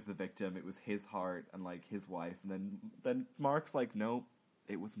 He was the victim. It was his heart and, like, his wife. And then Mark's like, nope,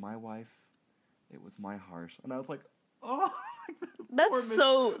 it was my wife. It was my heart. And I was like, oh. That's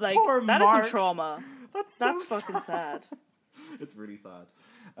so, like, that Mark. is a trauma. That's fucking sad. It's really sad.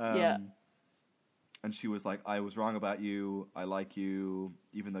 Yeah. And she was like, I was wrong about you. I like you,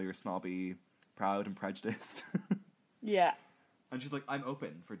 even though you're snobby, proud, and prejudiced. Yeah. And she's like, I'm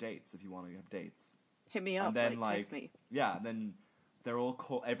open for dates if you want to have dates. Hit me up, and then, text me. Yeah, and then they're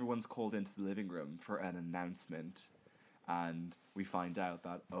all everyone's called into the living room for an announcement. And we find out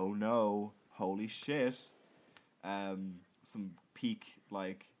that, oh no, holy shit, some peak,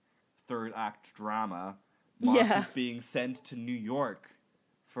 like, third act drama. Mark is being sent to New York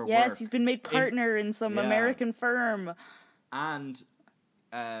for work. Yes, he's been made partner in some American firm. And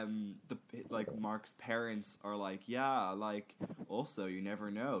Mark's parents are like, yeah, like, also, you never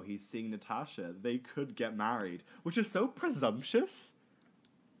know, he's seeing Natasha. They could get married, which is so presumptuous.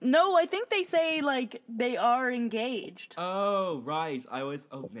 No, I think they say, like, they are engaged. Oh, right.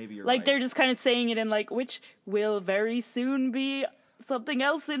 Maybe you're right. Like, they're just kind of saying it in, like, which will very soon be something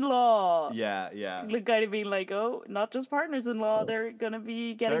else in law. Yeah. The kind of being like, oh, not just partners in law, they're gonna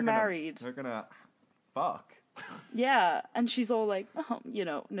be getting married. They're gonna fuck. Yeah, and she's all like, oh,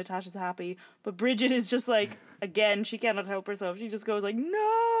 Natasha's happy, but Bridget is just like, again, she cannot help herself. She just goes like,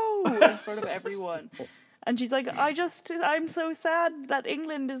 no, in front of everyone. And she's like, I'm so sad that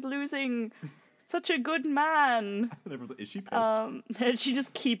England is losing such a good man. And everyone's like, is she pissed? And she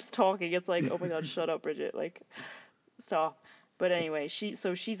just keeps talking. It's like, oh my god, shut up, Bridget. Like, stop. But anyway,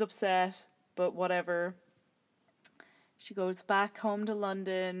 she's upset, but whatever. She goes back home to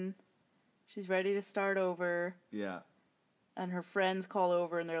London. She's ready to start over. Yeah. And her friends call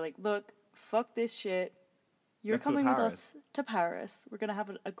over and they're like, look, fuck this shit. You're Let's go to coming with Paris. us to Paris. We're going to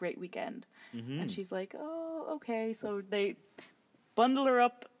have a great weekend. Mm-hmm. And she's like, oh, okay. So they bundle her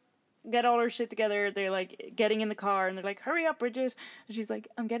up, get all her shit together. They're like getting in the car and they're like, hurry up, Bridget. And she's like,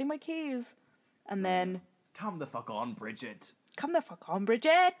 I'm getting my keys. And then, Come the fuck on, Bridget. come the fuck on,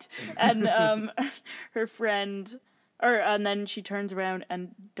 Bridget. And her friend, and then she turns around and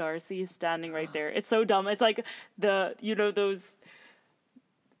Darcy is standing right there. It's so dumb. It's like those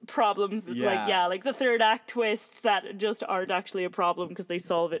problems, like the third act twists that just aren't actually a problem because they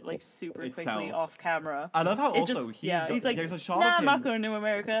solve it like super quickly Itself. off camera. I love how It also just- he's like, there's a shot nah, of I'm him. not going to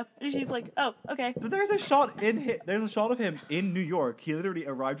America. And she's like, oh, okay. But there's a shot of him in New York. He literally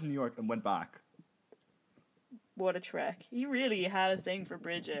arrived in New York and went back. What a trek. He really had a thing for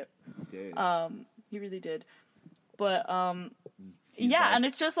Bridget. He did. He really did. But He's yeah, like- and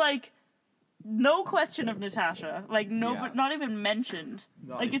it's just like no question of Natasha. Like no, Yeah. but not even mentioned.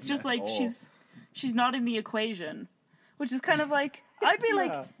 Not Like it's even just at like all. she's not in the equation, which is kind of like I'd be Yeah.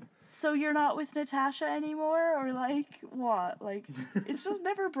 like, so you're not with Natasha anymore, or like what? Like it's just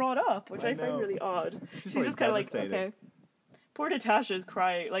never brought up, which I I find know. really odd. She's probably just kind of like, devastated. okay. Poor Natasha's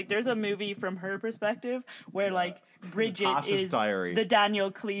crying. Like, there's a movie from her perspective where, like, Bridget Natasha's is Diary. the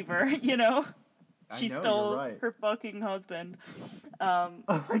Daniel Cleaver, you know? She know, stole you're right. her fucking husband. Oh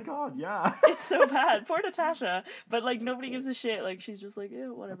my god, yeah. It's so bad. Poor Natasha. But, like, nobody gives a shit. Like, she's just like,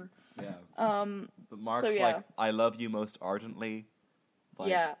 whatever. Yeah. Um, But Mark's yeah. like, I love you most ardently. Like,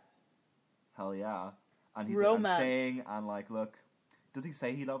 yeah. hell yeah. And he's Romance. like, I'm staying, and like, look, does he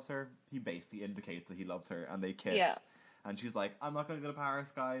say he loves her? He basically indicates that he loves her, and they kiss. Yeah. And she's like, I'm not gonna go to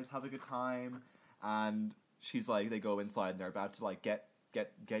Paris, guys, have a good time. And she's like, they go inside and they're about to like get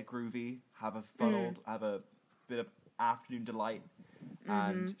groovy, have a have a bit of afternoon delight.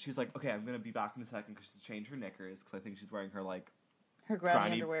 And she's like, okay, I'm gonna be back in a second because she's changed her knickers because I think she's wearing her like Her granny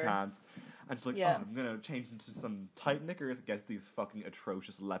granny underwear. pants. And she's like, Yeah. oh, I'm gonna change into some tight knickers against these fucking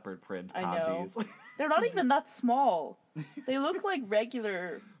atrocious leopard print I know. panties. They're not even that small. They look like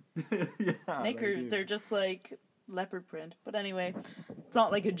regular Yeah, knickers. they They're do. just like leopard print. But anyway, it's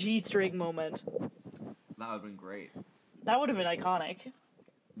not like a G-string moment. That would have been great. That would have been iconic.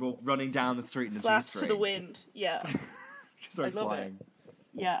 Well, running down the street in a Flaps G-string. to the wind. Yeah. She starts I love it. flying.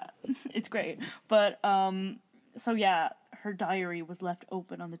 Yeah. It's great. But so yeah, her diary was left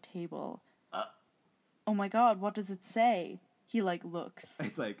open on the table. Oh my god, what does it say? He like looks.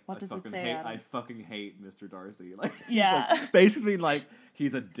 It's like, What I does it fucking say, hate, Adam? I fucking hate Mr. Darcy. Like, he's Yeah. like, basically like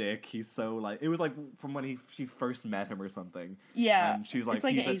he's a dick. He's so like, it was like from when she first met him or something. Yeah. And she was like, It's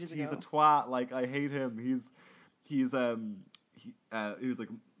like he's ages a ago. twat. Like, I hate him. He was like,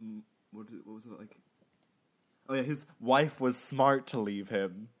 what was it like? Oh yeah, his wife was smart to leave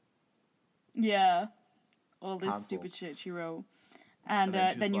him. Yeah. All this Cancelled. stupid shit she wrote. And,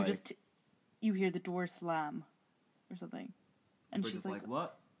 then she's then you like- just you hear the door slam or something. And We're she's just like,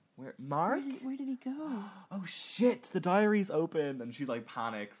 what? Where Mark? where did he go? Oh shit, the diary's open. And she like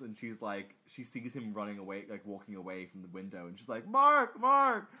panics and she's like, she sees him running away, like walking away from the window, and she's like, Mark.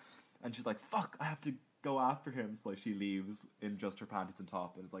 And she's like, fuck, I have to go after him. So like she leaves in just her panties and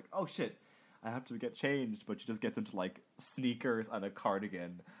top, and it's like, oh shit, I have to get changed. But she just gets into like sneakers and a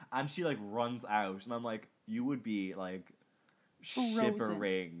cardigan, and she like runs out, and I'm like, you would be like Frozen.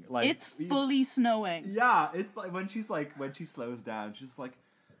 shivering. Like It's fully snowing. yeah, it's like when she slows down, she's like,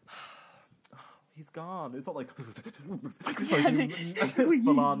 he's gone. It's not like full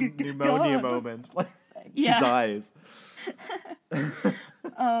on pneumonia gone. moment. Like Yeah. she dies.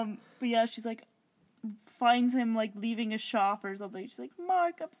 But yeah, she's like finds him like leaving a shop or something. She's like,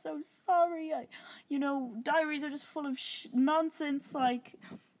 Mark, I'm so sorry. Diaries are just full of nonsense. Like,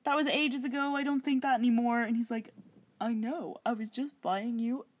 that was ages ago. I don't think that anymore. And he's like, I know. I was just buying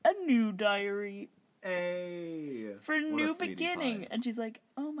you a new diary Hey, for a What a new sweetie beginning. pie. And she's like,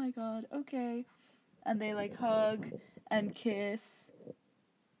 oh my god, okay. And they like hug and kiss.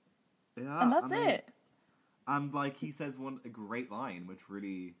 Yeah, And that's it. And like he says a great line, which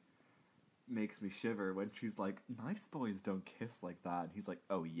really makes me shiver when she's like, "Nice boys don't kiss like that." And he's like,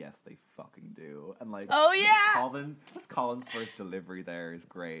 "Oh yes, they fucking do." And like, Oh, yeah! Colin's first delivery there is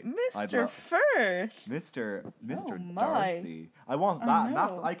great. Mr. Firth. Mr. Oh, my. Darcy. I want that. I And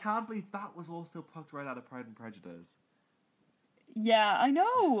that's, know. I can't believe that was also plucked right out of Pride and Prejudice. Yeah, I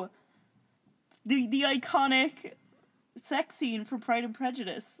know. The iconic sex scene from Pride and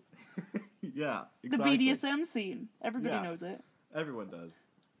Prejudice. Yeah, exactly. The BDSM scene. Everybody Yeah. knows it. Everyone does.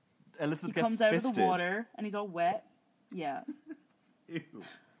 Elizabeth He gets comes out of fisted. the water and he's all wet. Yeah. Ew.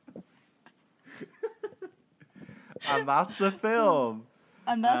 And that's the film.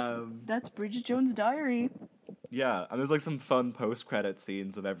 And that's Bridget Jones' Diary. Yeah, and there's like some fun post-credit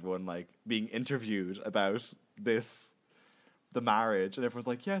scenes of everyone like being interviewed about the marriage, and everyone's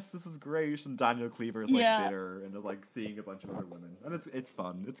like, "Yes, this is great," and Daniel Cleaver is like bitter and is like seeing a bunch of other women, and it's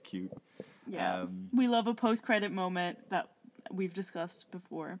fun, it's cute. Yeah. We love a post-credit moment that we've discussed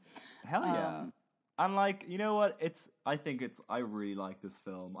before. Hell yeah. And like, you know what? I really like this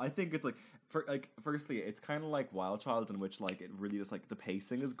film. I think it's like, firstly, it's kind of like Wild Child, in which like it really just like the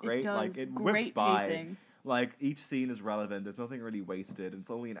pacing is great. Like it whips by. Pacing. Like each scene is relevant. There's nothing really wasted.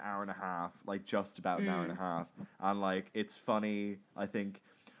 It's only an hour and a half, like just about an hour and a half, and like it's funny. I think.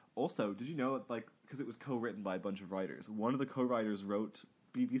 Also, did you know like because it was co-written by a bunch of writers? One of the co-writers wrote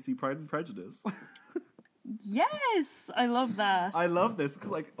BBC Pride and Prejudice. Yes, I love that. I love this because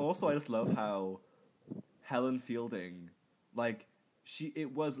like also I just love how Helen Fielding, like she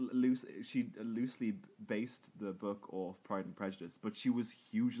loosely based the book off Pride and Prejudice, but she was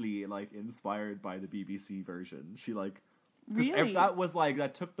hugely like inspired by the BBC version. She like really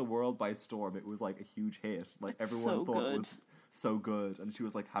that took the world by storm. It was like a huge hit. Like it's everyone so thought good. it was so good, and she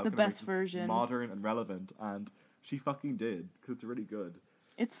was like, "How the can I make best this version modern and relevant?" And she fucking did because it's really good.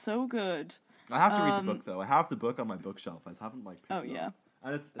 It's so good. I have to read the book though. I have the book on my bookshelf. I just haven't like picked it up.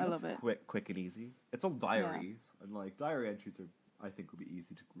 And it's love it. Quick and easy. It's all diaries, and like diary entries are, I think, would be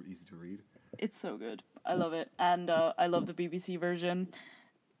easy to read. It's so good. I love it, and I love the BBC version.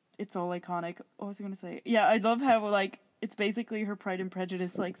 It's all iconic. What was I gonna say? Yeah, I love how like it's basically her Pride and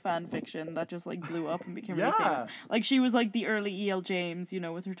Prejudice like fan fiction that just like blew up and became really famous. Like she was like the early E.L. James, you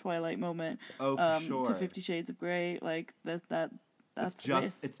know, with her Twilight moment. Oh, for sure. To 50 Shades of Grey, like that's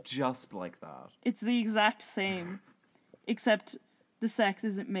it's just like that. It's the exact same, except the sex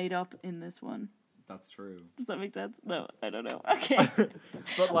isn't made up in this one. That's true. Does that make sense? No, I don't know. Okay.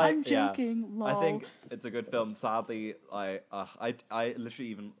 But like, I'm joking. Yeah, lol. I think it's a good film. Sadly, I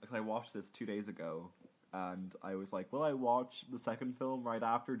literally even cause I watched this 2 days ago, and I was like, will I watch the second film right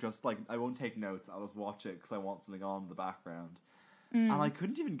after? Just like I won't take notes. I'll just watch it because I want something on in the background. And I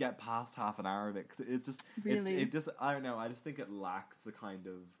couldn't even get past half an hour of it because it's just really? it just I don't know. I just think it lacks the kind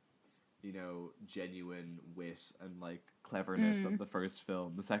of, you know, genuine wit and like cleverness of the first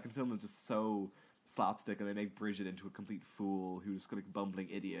film. The second film is just so slapstick, and they make Bridget into a complete fool who's like a bumbling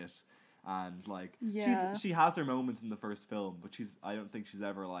idiot, and like she has her moments in the first film, but I don't think she's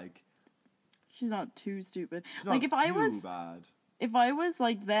ever like she's not too stupid. She's like not bad. If I was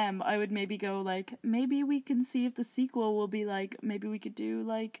like them, I would maybe go like, maybe we can see if the sequel will be like, maybe we could do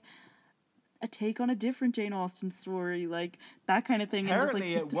like a take on a different Jane Austen story, like that kind of thing.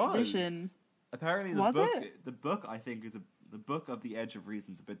 Apparently and just like keep the tradition. Apparently the book I think is the book of The Edge of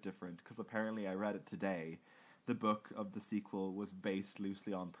Reason is a bit different, because apparently I read it today. The book of the sequel was based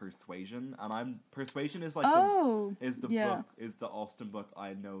loosely on Persuasion, and Persuasion is like book is the Austen book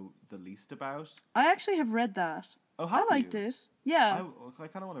I know the least about. I actually have read that. Oh, I liked it. Yeah. I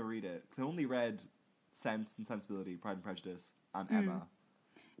kind of want to read it. I only read Sense and Sensibility, Pride and Prejudice, and Emma.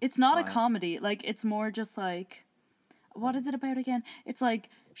 It's not a comedy. Like, it's more just like, what is it about again? It's like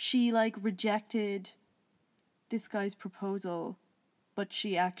she like rejected this guy's proposal, but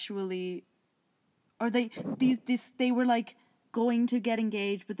she actually, or they were like going to get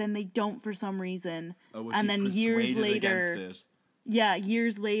engaged, but then they don't for some reason. Oh, and then years later, against it?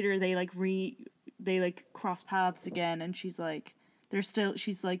 years later they cross paths again, and she's like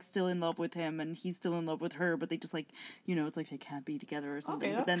she's like still in love with him, and he's still in love with her, but they just like, you know, it's like they can't be together or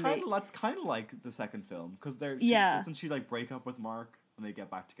something. Okay, that's kind of like the second film, because doesn't she like break up with Mark and they get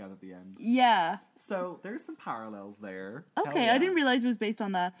back together at the end? Yeah. So there's some parallels there. Okay, I didn't realize it was based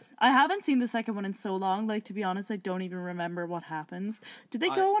on that. I haven't seen the second one in so long. Like, to be honest, I don't even remember what happens. Did they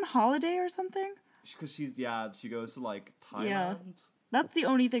go on holiday or something? Because she goes to like Thailand. Yeah. That's the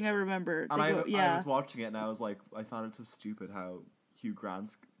only thing I remember. And I was watching it, and I was like, I found it so stupid how Hugh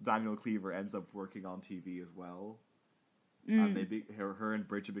Grant's Daniel Cleaver ends up working on TV as well. And her and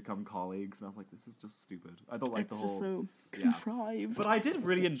Bridget become colleagues, and I was like, this is just stupid. I don't like the whole... It's just so contrived. But I did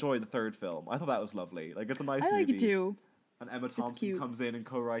really enjoy the third film. I thought that was lovely. Like, it's a nice movie. I like it too. And Emma Thompson cute. comes in and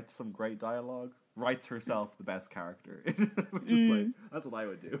co-writes some great dialogue. Writes herself the best character. Which is like, that's what I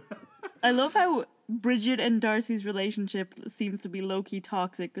would do. I love how Bridget and Darcy's relationship seems to be low-key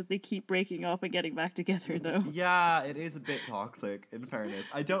toxic because they keep breaking up and getting back together, though. Yeah, it is a bit toxic, in fairness.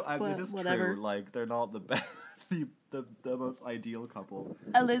 It is whatever. true, like, they're not the best, the most ideal couple.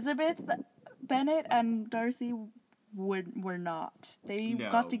 Elizabeth Bennet and Darcy were not. They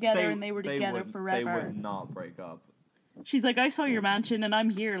got together and they were together forever. They would not break up. She's like, I saw your mansion and I'm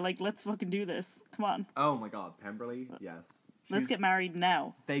here. Like, let's fucking do this. Come on. Oh my god, Pemberley? Yes. Let's get married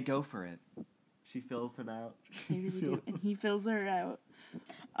now. They go for it. She fills him out. They really do. And he fills her out.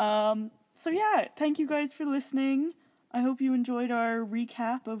 So yeah, thank you guys for listening. I hope you enjoyed our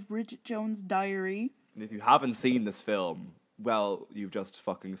recap of Bridget Jones' Diary. And if you haven't seen this film, well, you've just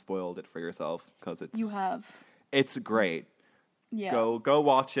fucking spoiled it for yourself, because You have. It's great. Yeah. Go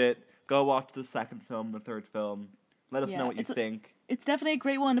watch it. Go watch the second film, the third film. Let us know what you think. It's definitely a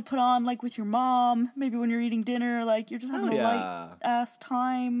great one to put on, like, with your mom, maybe when you're eating dinner, like, you're just having a light-ass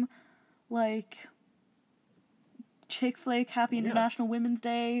time, like, chick flick, Happy International Women's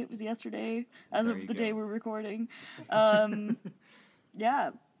Day. It was yesterday, as of the day we're recording. Yeah,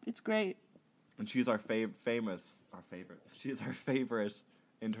 it's great. And she's our favorite. She's our favorite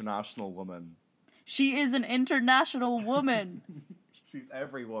international woman. She is an international woman. She's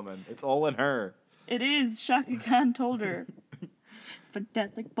every woman. It's all in her. It is. Shaka Khan told her.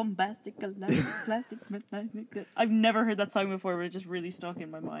 Fantastic, bombastic, galactic, plastic, fantastic. I've never heard that song before, but it just really stuck in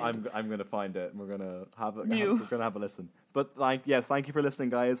my mind. I'm gonna find it. And we're gonna have a listen. But thank you for listening,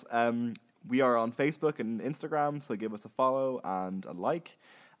 guys. We are on Facebook and Instagram, so give us a follow and a like,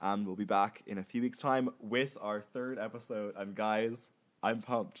 and we'll be back in a few weeks' time with our third episode. And guys, I'm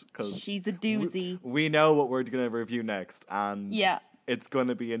pumped because she's a doozy. We know what we're gonna review next, and yeah. It's going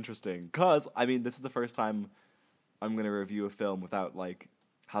to be interesting, because, I mean, this is the first time I'm going to review a film without, like,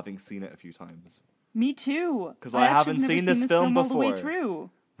 having seen it a few times. Me too. Because I haven't seen this film before. All the way through.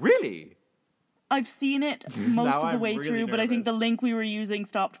 Really? I've seen it most of the way through, but I think the link we were using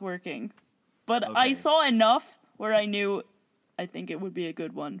stopped working. But okay. I saw enough where I knew I think it would be a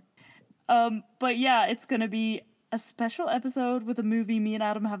good one. But yeah, it's going to be a special episode with a movie me and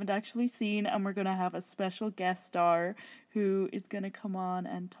Adam haven't actually seen, and we're going to have a special guest star who is going to come on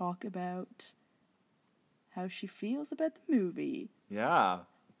and talk about how she feels about the movie. Yeah.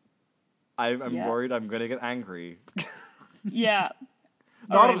 I'm worried I'm going to get angry. Yeah.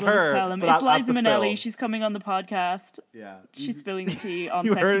 Not at her, but it's Liza Minnelli. Film. She's coming on the podcast. Yeah. She's spilling the tea on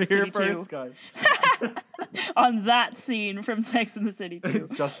Sex and the City 2. You heard it here first, guys. On that scene from Sex and the City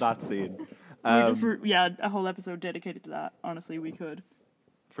 2. Just that scene. A whole episode dedicated to that. Honestly, we could.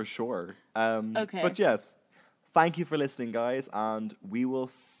 For sure. Okay. But yes, thank you for listening, guys, and we will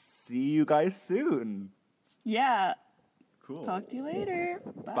see you guys soon. Yeah. Cool. Talk to you later.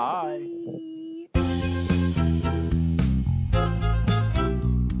 Bye. Bye.